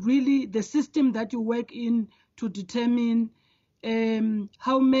really the system that you work in to determine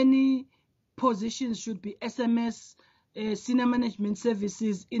how many positions should be SMS senior management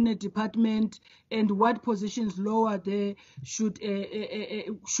services in a department, and what positions lower there should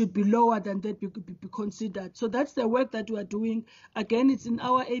be lower than that be considered. So that's the work that we are doing. Again, it's in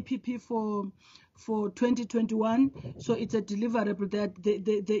our APP for 2021. So it's a deliverable that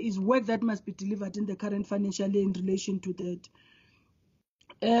there is work that must be delivered in the current financial year in relation to that.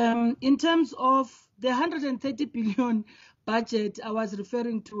 In terms of the 130 billion budget I was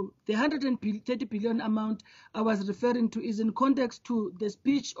referring to, the 130 billion amount I was referring to is in context to the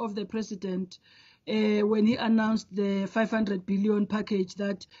speech of the president when he announced the 500 billion package,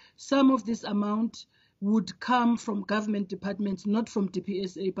 that some of this amount would come from government departments, not from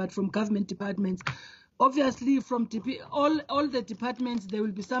DPSA, but from government departments. Obviously, from all the departments, there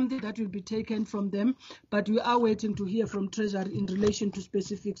will be something that will be taken from them, but we are waiting to hear from Treasury in relation to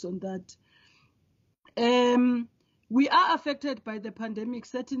specifics on that. We are affected by the pandemic,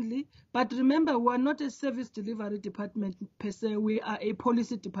 certainly, but remember, we are not a service delivery department per se, we are a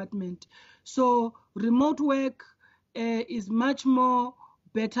policy department. So remote work is much more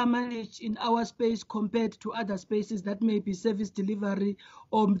better managed in our space compared to other spaces that may be service delivery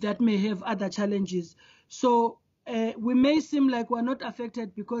or that may have other challenges. So we may seem like we're not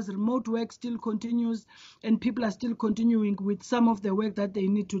affected because remote work still continues and people are still continuing with some of the work that they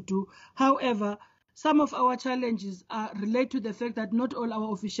need to do. However, some of our challenges relate to the fact that not all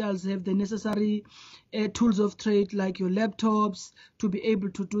our officials have the necessary tools of trade, like your laptops, to be able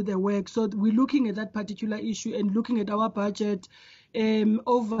to do the work. So we're looking at that particular issue and looking at our budget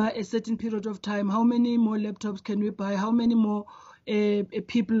over a certain period of time. How many more laptops can we buy? How many more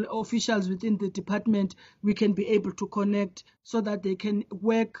people, officials within the department we can be able to connect so that they can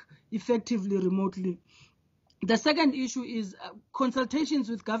work effectively remotely? The second issue is consultations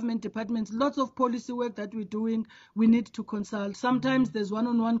with government departments. Lots of policy work that we're doing, we need to consult. Sometimes there's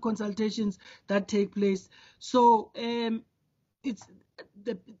one-on-one consultations that take place. So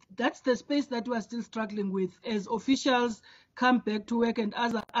that's the space that we're still struggling with as officials come back to work and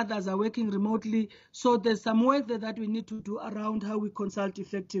others are working remotely. So there's some work there that we need to do around how we consult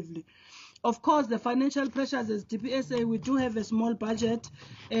effectively. Of course, the financial pressures as DPSA, we do have a small budget,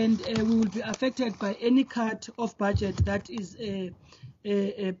 and we will be affected by any cut of budget that is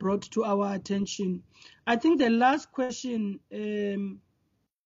brought to our attention. I think the last question,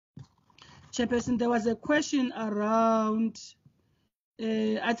 Chairperson, there was a question around,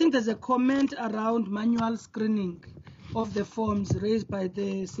 I think there's a comment around manual screening of the forms raised by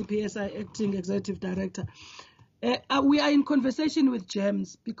the CPSI Acting Executive Director. We are in conversation with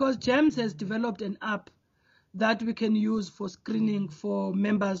GEMS because GEMS has developed an app that we can use for screening for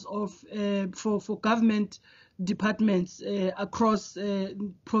members of, for government departments across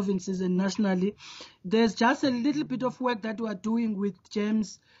provinces and nationally. There's just a little bit of work that we are doing with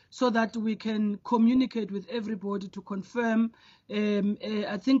GEMS so that we can communicate with everybody to confirm.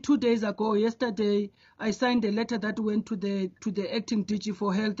 I think 2 days ago, yesterday, I signed a letter that went to the acting DG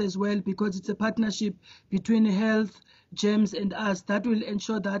for health as well, because it's a partnership between health, GEMS and us that will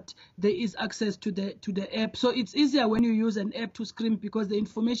ensure that there is access to the app. So it's easier when you use an app to screen because the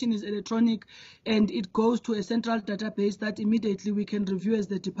information is electronic and it goes to a central database that immediately we can review as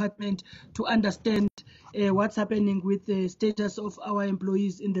the department to understand what's happening with the status of our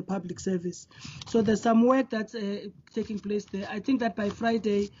employees in the public service. So there's some work that's taking place there. I think that by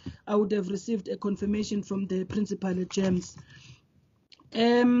Friday I would have received a confirmation from the principal at GEMS.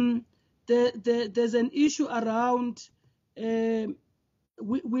 There's an issue around,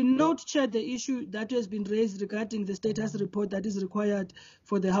 we note, Chair, the issue that has been raised regarding the status report that is required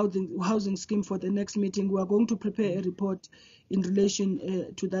for the housing scheme for the next meeting. We are going to prepare a report in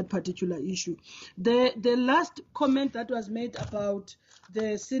relation to that particular issue. The last comment that was made about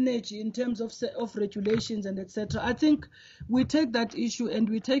the synergy in terms of regulations and etc. I think we take that issue and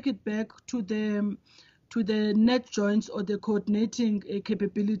we take it back to the net joints or the coordinating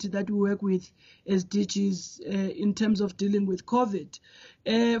capability that we work with as DGs in terms of dealing with COVID.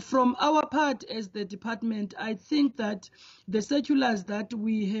 From our part as the department, I think that the circulars that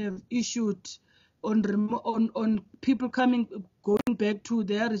we have issued on people going back to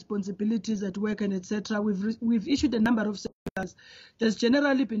their responsibilities at work and etc. We've issued a number of circulars. There's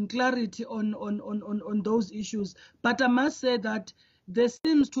generally been clarity on those issues, but I must say that there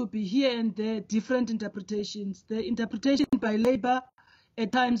seems to be here and there different interpretations. The interpretation by Labour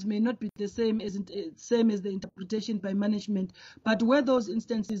at times may not be the same as the interpretation by management. But where those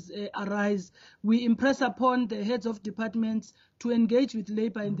instances arise, we impress upon the heads of departments to engage with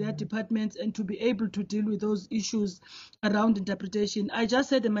labor in their departments and to be able to deal with those issues around interpretation. I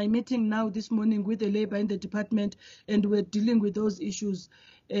just had my meeting now this morning with the labor in the department, and we're dealing with those issues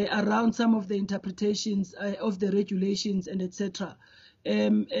around some of the interpretations of the regulations and etc.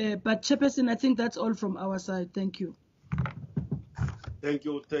 But Chairperson, I think that's all from our side. Thank you. Thank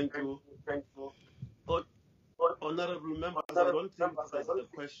you. Honorable members, I don't think there's a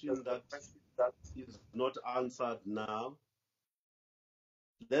question that is not answered now.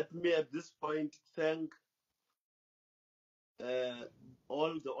 Let me at this point thank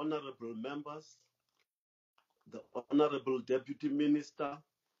all the honorable members, the honorable deputy minister,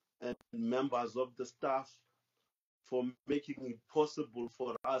 and members of the staff for making it possible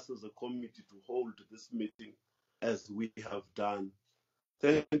for us as a committee to hold this meeting as we have done.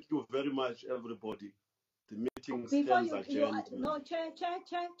 Thank you very much, everybody. The meeting stands adjourned. No, Chair.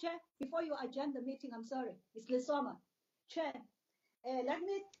 Before you adjourn the meeting, I'm sorry, it's Lesoma. Chair, let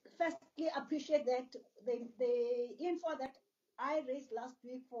me firstly appreciate that the info that I raised last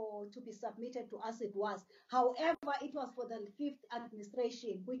week to be submitted to us, it was. However, it was for the 5th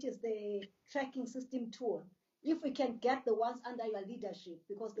administration, which is the tracking system tool. If we can get the ones under your leadership,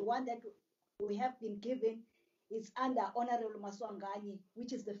 because the one that we have been given is under Honorable Maswangani,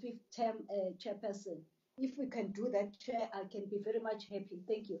 which is the 5th term chairperson. If we can do that, Chair, I can be very much happy.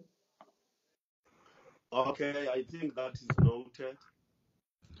 Thank you. Okay, I think that is noted.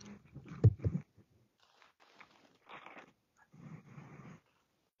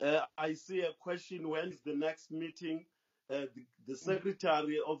 I see a question, when is the next meeting? The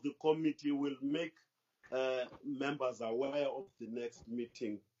secretary of the committee will make members aware of the next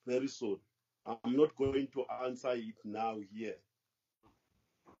meeting very soon. I'm not going to answer it now here.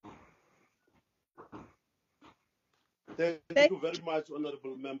 Thank you very much,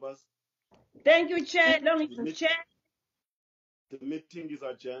 honorable members. Thank you, Chair. Long live, Chair. The meeting is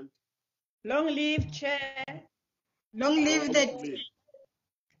adjourned. Long live, Chair. Long live the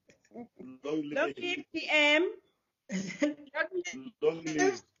Long live PM. Long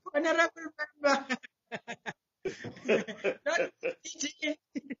live. honorable member. Okay,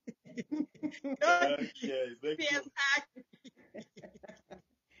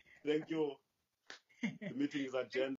 thank you. The meeting is adjourned.